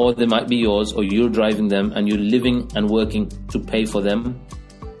 or they might be yours, or you're driving them and you're living and working to pay for them.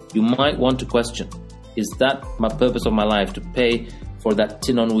 You might want to question, is that my purpose of my life, to pay for that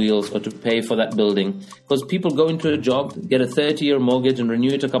tin on wheels or to pay for that building? Because people go into a job, get a 30-year mortgage and renew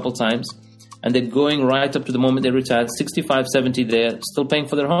it a couple times, and they're going right up to the moment they retire, 65, 70, they're still paying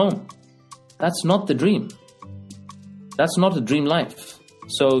for their home. That's not the dream. That's not a dream life.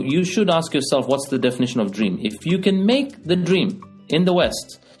 So you should ask yourself, what's the definition of dream? If you can make the dream in the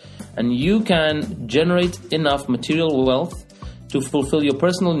West, and you can generate enough material wealth to fulfill your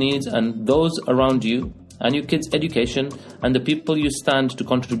personal needs and those around you and your kids' education and the people you stand to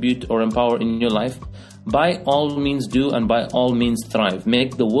contribute or empower in your life, by all means do, and by all means thrive.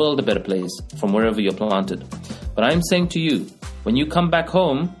 Make the world a better place from wherever you're planted. But I'm saying to you, when you come back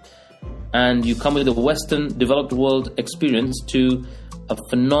home and you come with a Western developed world experience to a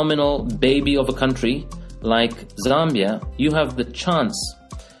phenomenal baby of a country like Zambia, you have the chance.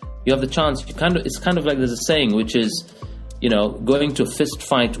 It's kind of like there's a saying, which is, going to a fist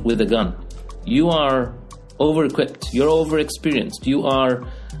fight with a gun. You are over-equipped. You're over-experienced. You are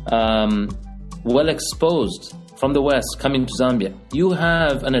well-exposed from the West coming to Zambia. You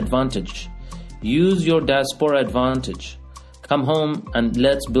have an advantage. Use your diaspora advantage. Come home and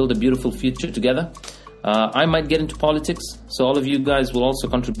let's build a beautiful future together. I might get into politics, so all of you guys will also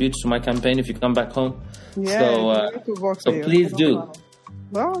contribute to my campaign if you come back home. Yeah, so please do.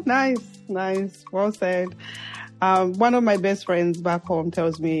 Well, nice. Well said. One of my best friends back home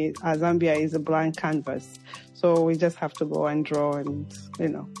tells me Zambia is a blank canvas. So we just have to go and draw and,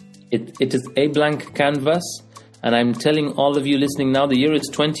 It is a blank canvas. And I'm telling all of you listening now, the year is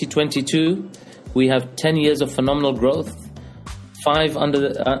 2022. We have 10 years of phenomenal growth, 5 under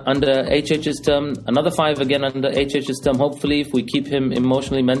HH's term, another 5 again under HH's term. Hopefully, if we keep him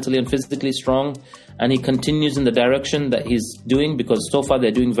emotionally, mentally, and physically strong, and he continues in the direction that he's doing, because so far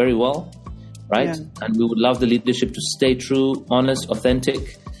they're doing very well, right? Yeah. And we would love the leadership to stay true, honest,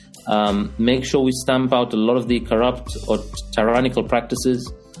 authentic. Make sure we stamp out a lot of the corrupt or tyrannical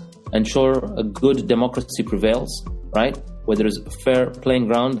practices. Ensure a good democracy prevails, right? Where there is a fair playing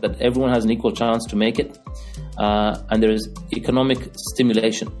ground, that everyone has an equal chance to make it. And there is economic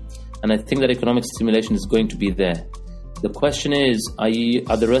stimulation. And I think that economic stimulation is going to be there. The question is, are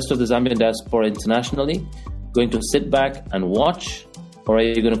the rest of the Zambian diaspora internationally going to sit back and watch, or are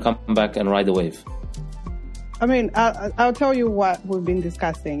you going to come back and ride the wave? I mean, I'll tell you what we've been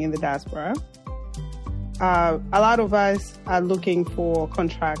discussing in the diaspora. A lot of us are looking for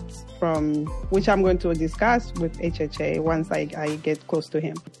contracts from, which I'm going to discuss with HHA once I get close to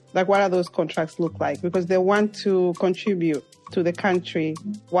him. Like, what are those contracts look like? Because they want to contribute to the country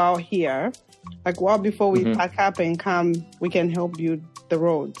while here. Like, before we pack up and come, we can help build the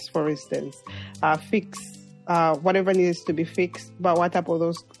roads, for instance, fix whatever needs to be fixed. But what type of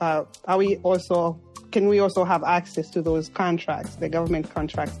those, can we also have access to those contracts, the government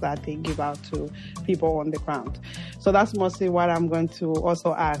contracts that they give out to people on the ground? So that's mostly what I'm going to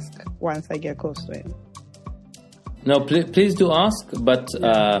also ask once I get close to him. No, please do ask. But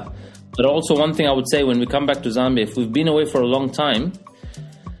also one thing I would say, when we come back to Zambia, if we've been away for a long time,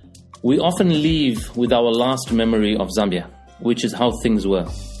 we often leave with our last memory of Zambia, which is how things were.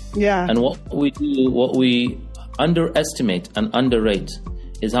 Yeah. And what we underestimate and underrate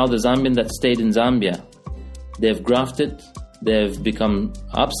is how the Zambian that stayed in Zambia, they've grafted, they've become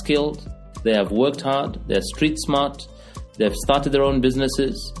upskilled, they have worked hard, they're street smart, they've started their own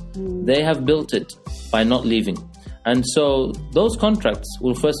businesses. They have built it by not leaving. And so those contracts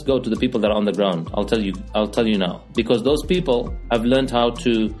will first go to the people that are on the ground. I'll tell you now, because those people have learned how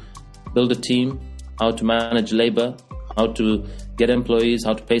to build a team, how to manage labor, how to get employees,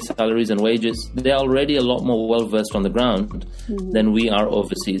 how to pay salaries and wages. They're already a lot more well-versed on the ground than we are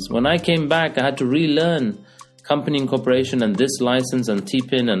overseas. When I came back, I had to relearn company incorporation and this license and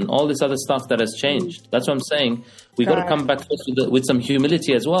TPIN and all this other stuff that has changed. That's what I'm saying. We got to come back first with some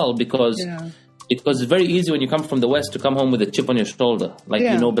humility as well, because it's very easy when you come from the West to come home with a chip on your shoulder, like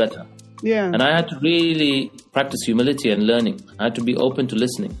you know better. Yeah. And I had to really practice humility and learning. I had to be open to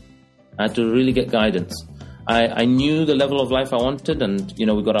listening. I had to really get guidance. I knew the level of life I wanted, and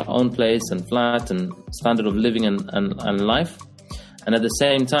we got our own place and flat and standard of living and life. And at the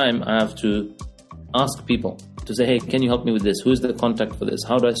same time, I have to ask people to say, hey, can you help me with this? Who's the contact for this?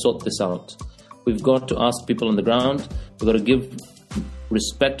 How do I sort this out? We've got to ask people on the ground. We've got to give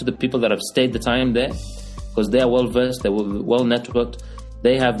respect to the people that have stayed the time there, because they are well versed, they're well networked,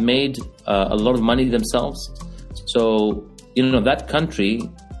 they have made a lot of money themselves. So that country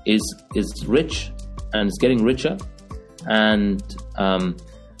is rich, and it's getting richer, and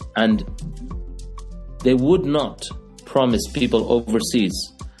they would not promise people overseas.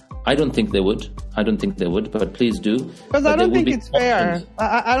 I don't think they would, but please do. Because I don't think it's fair.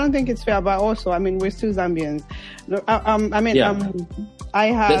 I don't think it's fair, but also, we're still Zambians. I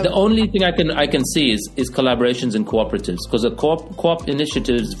have... The only thing I can see is collaborations and cooperatives, because a co-op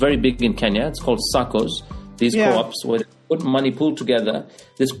initiative is very big in Kenya. It's called SACCOs. These co-ops, where they put money pooled together.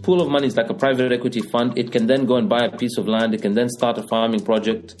 This pool of money is like a private equity fund. It can then go and buy a piece of land. It can then start a farming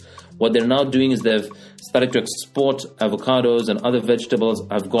project. What they're now doing is they've started to export avocados and other vegetables.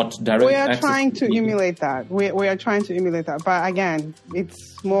 I've got direct access. We are trying to emulate that. We are trying to emulate that. But again,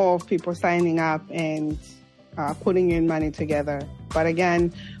 it's more of people signing up and putting in money together. But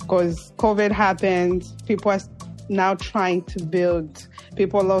again, because COVID happened, people are now trying to build.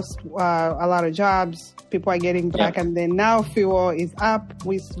 People lost a lot of jobs. People are getting back, and then now fuel is up.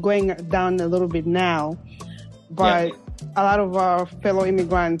 We're going down a little bit now, but a lot of our fellow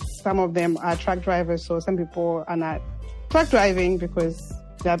immigrants, some of them are truck drivers, so some people are not truck driving because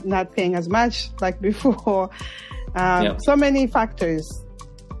they're not paying as much like before. So many factors.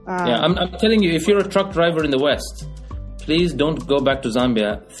 I'm telling you, if you're a truck driver in the West, please don't go back to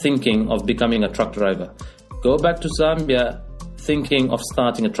Zambia thinking of becoming a truck driver. Go back to Zambia thinking of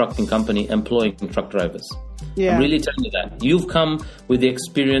starting a trucking company, employing truck drivers. I'm really telling you that. You've come with the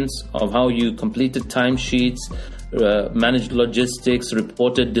experience of how you completed timesheets, managed logistics,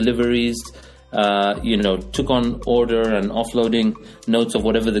 reported deliveries, took on order and offloading notes of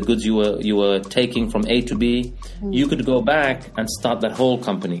whatever the goods you were taking from A to B. You could go back and start that whole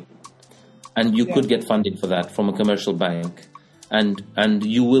company, and you could get funding for that from a commercial bank, and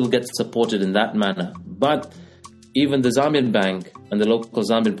you will get supported in that manner. But even the Zambian bank and the local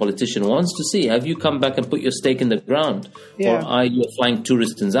Zambian politician wants to see, have you come back and put your stake in the ground? Yeah. Or are you a flying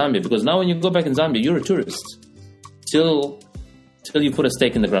tourist in Zambia? Because now when you go back in Zambia, you're a tourist. Till you put a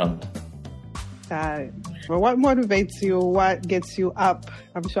stake in the ground. Well, what motivates you? What gets you up?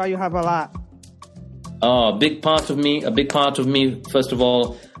 I'm sure you have a lot. A big part of me, first of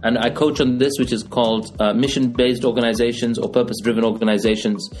all, and I coach on this, which is called mission-based organizations or purpose-driven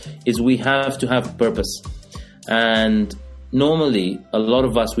organizations, is we have to have purpose. And normally, a lot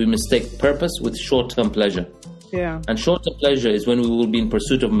of us, we mistake purpose with short-term pleasure. Yeah. And short-term pleasure is when we will be in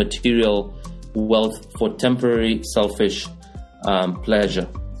pursuit of material wealth for temporary, selfish pleasure.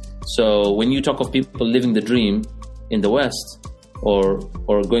 So when you talk of people living the dream in the West, or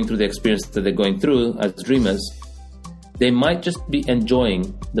going through the experience that they're going through as dreamers, they might just be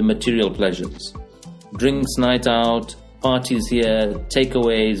enjoying the material pleasures. Drinks, night out, parties here,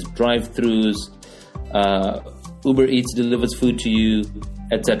 takeaways, drive-thrus, Uber Eats delivers food to you,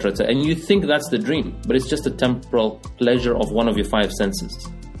 etc. And you think that's the dream, but it's just a temporal pleasure of one of your five senses.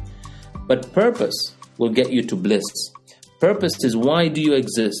 But purpose will get you to bliss. Purpose is, why do you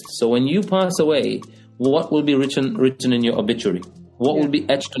exist? So when you pass away, what will be written in your obituary? What will be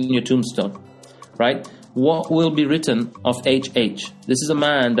etched on your tombstone, right? What will be written of HH? This is a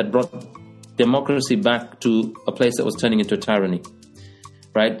man that brought democracy back to a place that was turning into a tyranny,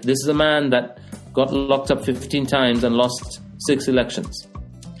 right? This is a man that got locked up 15 times and lost 6 elections,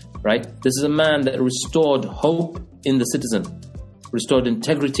 right? This is a man that restored hope in the citizen, restored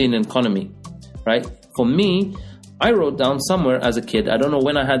integrity in the economy, right? For me, I wrote down somewhere as a kid, I don't know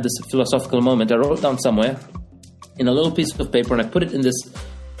when I had this philosophical moment, I wrote down somewhere in a little piece of paper and I put it in this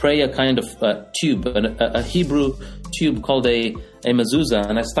prayer kind of tube, a Hebrew tube called a mezuzah,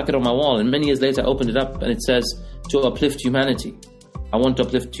 and I stuck it on my wall. And many years later I opened it up and it says, to uplift humanity. I want to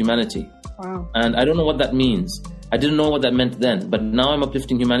uplift humanity. Wow. And I don't know what that means. I didn't know what that meant then, but now I'm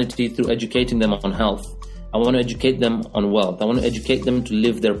uplifting humanity through educating them on health. I want to educate them on wealth. I want to educate them to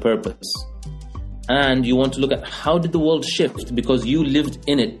live their purpose. And you want to look at how did the world shift because you lived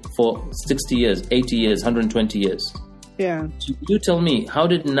in it for 60 years, 80 years, 120 years. Yeah. So you tell me, how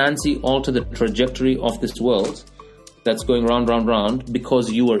did Nancy alter the trajectory of this world that's going round, round, round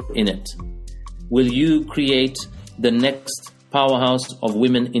because you were in it? Will you create the next powerhouse of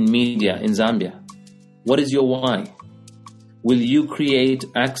women in media in Zambia? What is your why? Will you create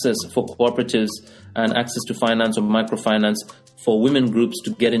access for cooperatives and access to finance or microfinance for women groups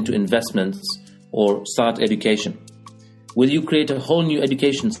to get into investments or start education? Will you create a whole new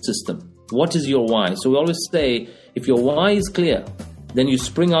education system? What is your why? So we always say, if your why is clear, then you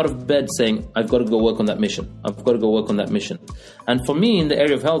spring out of bed saying, I've got to go work on that mission. I've got to go work on that mission. And for me, in the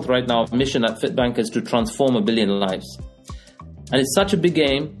area of health right now, our mission at FitBank is to transform 1 billion lives. And it's such a big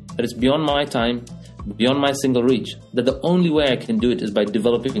game that it's beyond my time, beyond my single reach, that the only way I can do it is by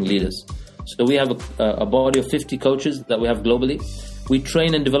developing leaders. So we have a body of 50 coaches that we have globally. We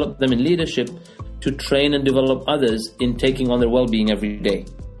train and develop them in leadership to train and develop others in taking on their well-being every day,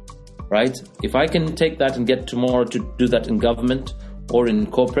 right? If I can take that and get tomorrow to do that in government or in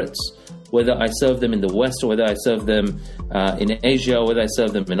corporates, whether I serve them in the West or whether I serve them in Asia or whether I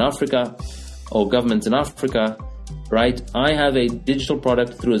serve them in Africa or governments in Africa, right? I have a digital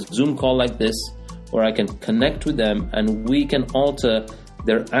product through a Zoom call like this where I can connect with them and we can alter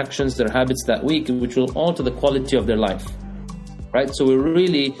their actions, their habits that week, which will alter the quality of their life, right? So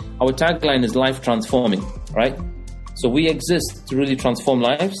our tagline is life transforming, right? So we exist to really transform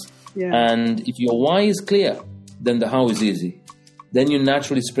lives. Yeah. And if your why is clear, then the how is easy. Then you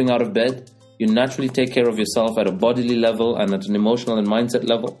naturally spring out of bed. You naturally take care of yourself at a bodily level and at an emotional and mindset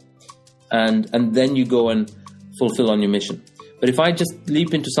level. And then you go and fulfill on your mission. But if I just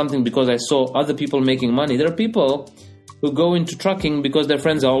leap into something because I saw other people making money, there are people who go into trucking because their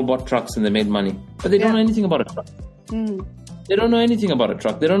friends all bought trucks and they made money. But they don't know anything about a truck. Mm. They don't know anything about a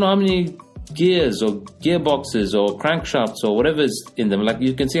truck. They don't know how many gears or gearboxes or crankshafts or whatever is in them. Like,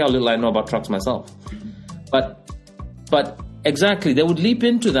 you can see how little I know about trucks myself. But exactly, they would leap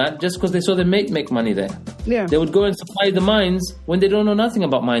into that just because they saw their mate make money there. Yeah. They would go and supply the mines when they don't know nothing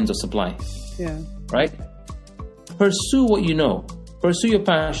about mines or supply. Yeah. Right? Pursue what you know. Pursue your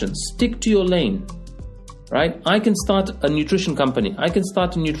passion. Stick to your lane. Right? I can start a nutrition company. I can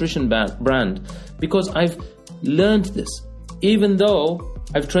start a nutrition brand because I've learned this. Even though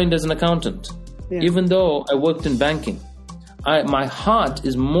I've trained as an accountant, even though I worked in banking, my heart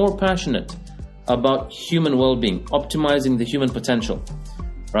is more passionate about human well-being, optimizing the human potential,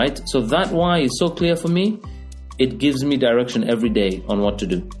 right? So that why is so clear for me. It gives me direction every day on what to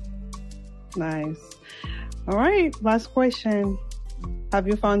do. Nice. All right. Last question. Have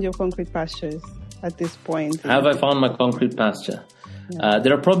you found your concrete pastures? at this point? Have I found my concrete pasture?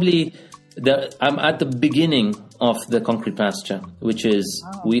 There are probably... I'm at the beginning of the concrete pasture, which is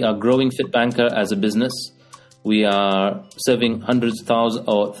we are growing Fit Banker as a business. We are serving hundreds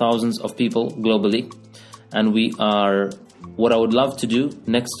of thousands of people globally. And we are, what I would love to do,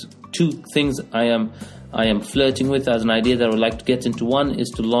 next two things I am flirting with as an idea that I would like to get into. One is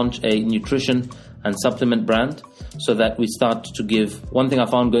to launch a nutrition and supplement brand so that we start to give, one thing I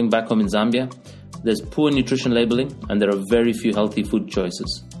found going back home in Zambia, there's poor nutrition labeling and there are very few healthy food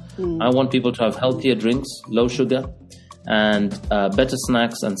choices. I want people to have healthier drinks, low sugar, and better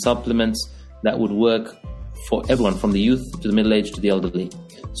snacks and supplements that would work for everyone, from the youth to the middle age to the elderly.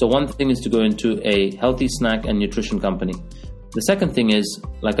 So one thing is to go into a healthy snack and nutrition company. The second thing is,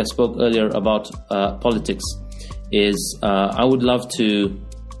 like I spoke earlier about politics, is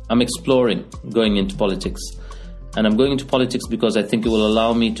I'm exploring going into politics. And I'm going into politics because I think it will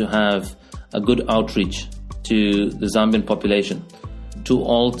allow me to have a good outreach to the Zambian population, to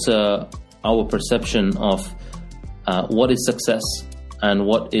alter our perception of what is success and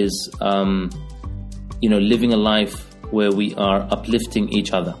what is, living a life where we are uplifting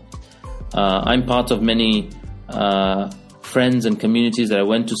each other. I'm part of many friends and communities that I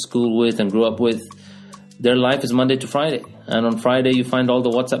went to school with and grew up with. Their life is Monday to Friday. And on Friday, you find all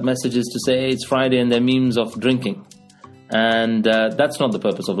the WhatsApp messages to say, hey, it's Friday, and their memes of drinking. And that's not the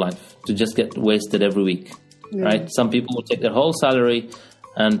purpose of life, to just get wasted every week. Yeah. Right? Some people will take their whole salary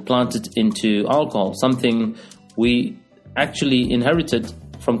and plant it into alcohol, something we actually inherited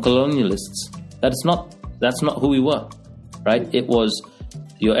from colonialists. That's not who we were, right? It was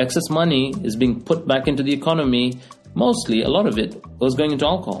your excess money is being put back into the economy. Mostly, a lot of it was going into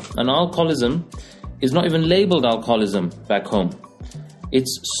alcohol. And alcoholism is not even labeled alcoholism back home.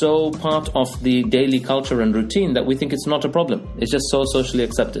 It's so part of the daily culture and routine that we think it's not a problem. It's just so socially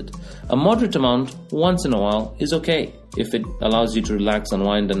accepted. A moderate amount, once in a while, is okay if it allows you to relax,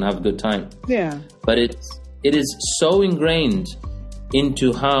 unwind, and have a good time. Yeah. But it is so ingrained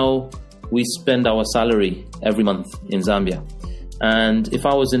into how we spend our salary every month in Zambia. And if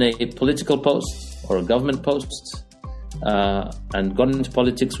I was in a political post or a government post and got into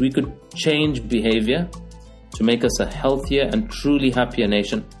politics, we could change behavior to make us a healthier and truly happier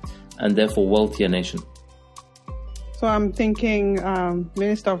nation, and therefore wealthier nation. So I'm thinking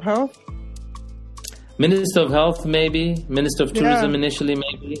Minister of Health? Minister of Health, maybe. Minister of Tourism initially,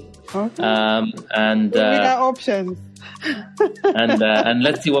 maybe. Okay. And we got options. and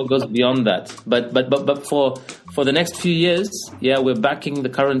let's see what goes beyond that. But for the next few years, we're backing the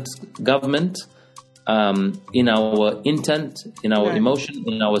current government in our intent, in our emotion,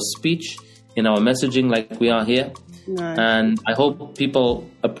 in our speech, in our messaging, like we are here. Nice. And I hope people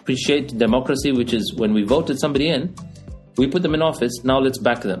appreciate democracy, which is when we voted somebody in, we put them in office. Now let's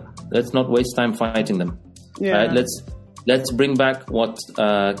back them. Let's not waste time fighting them. Yeah. Right? Let's bring back what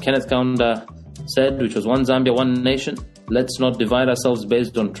Kenneth Kaunda said, which was one Zambia, one nation. Let's not divide ourselves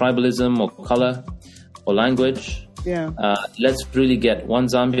based on tribalism or color or language. Yeah. Let's really get one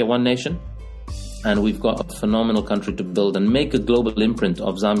Zambia, one nation. And we've got a phenomenal country to build and make a global imprint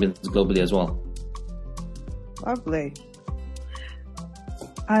of Zambians globally as well. Lovely.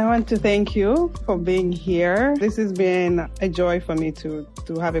 I want to thank you for being here. This has been a joy for me to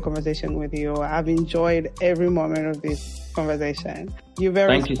have a conversation with you. I've enjoyed every moment of this conversation. You're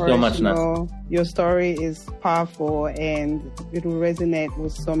very Thank you so much, Nas. Your story is powerful and it will resonate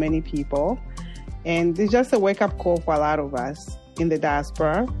with so many people. And it's just a wake-up call for a lot of us in the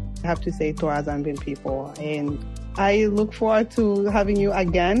diaspora, I have to say, to our Zambian people. And I look forward to having you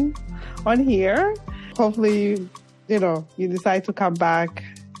again on here. Hopefully, you decide to come back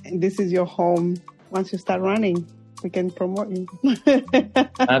and this is your home. Once you start running, we can promote you.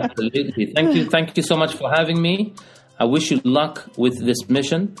 Absolutely. Thank you so much for having me. I wish you luck with this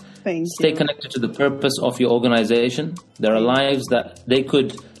mission. Thank you. Stay connected to the purpose of your organization. There are lives that they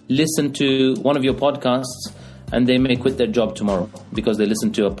could listen to one of your podcasts and they may quit their job tomorrow because they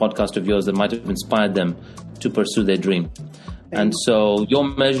listened to a podcast of yours that might have inspired them to pursue their dream. And so your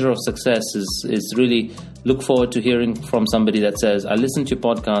measure of success is really look forward to hearing from somebody that says, I listened to your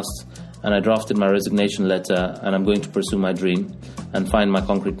podcast and I drafted my resignation letter and I'm going to pursue my dream and find my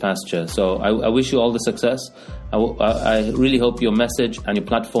concrete pasture. So I wish you all the success. I really hope your message and your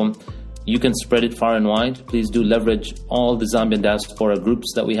platform, you can spread it far and wide. Please do leverage all the Zambian diaspora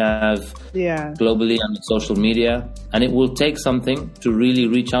groups that we have globally and on social media. And it will take something to really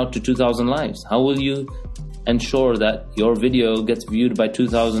reach out to 2,000 lives. How will you ensure that your video gets viewed by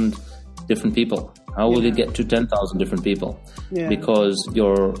 2,000 different people? How will it get to 10,000 different people? Yeah. Because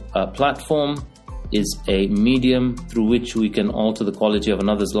your platform is a medium through which we can alter the quality of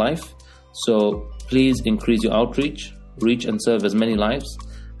another's life. So please increase your outreach, reach and serve as many lives.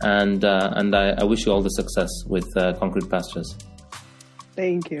 And I wish you all the success with Concrete Pastures.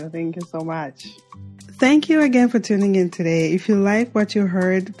 Thank you. Thank you so much. Thank you again for tuning in today. If you like what you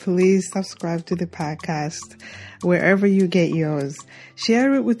heard, please subscribe to the podcast wherever you get yours.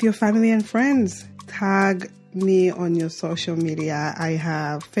 Share it with your family and friends. Tag me on your social media. I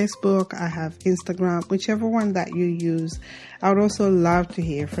have Facebook, I have Instagram, whichever one that you use. I would also love to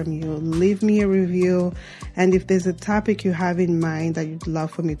hear from you. Leave me a review. And if there's a topic you have in mind that you'd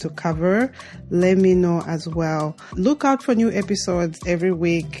love for me to cover, let me know as well. Look out for new episodes every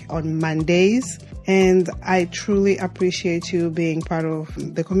week on Mondays. And I truly appreciate you being part of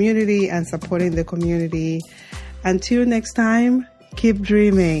the community and supporting the community. Until next time, keep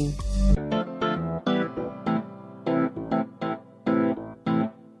dreaming.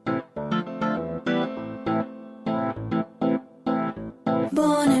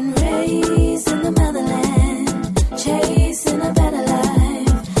 Born and raised in the motherland, chasing a better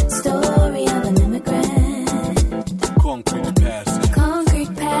life. Story of an immigrant. Concrete pastures.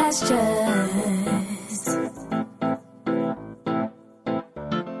 Concrete pastures.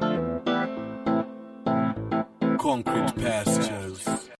 Concrete pastures.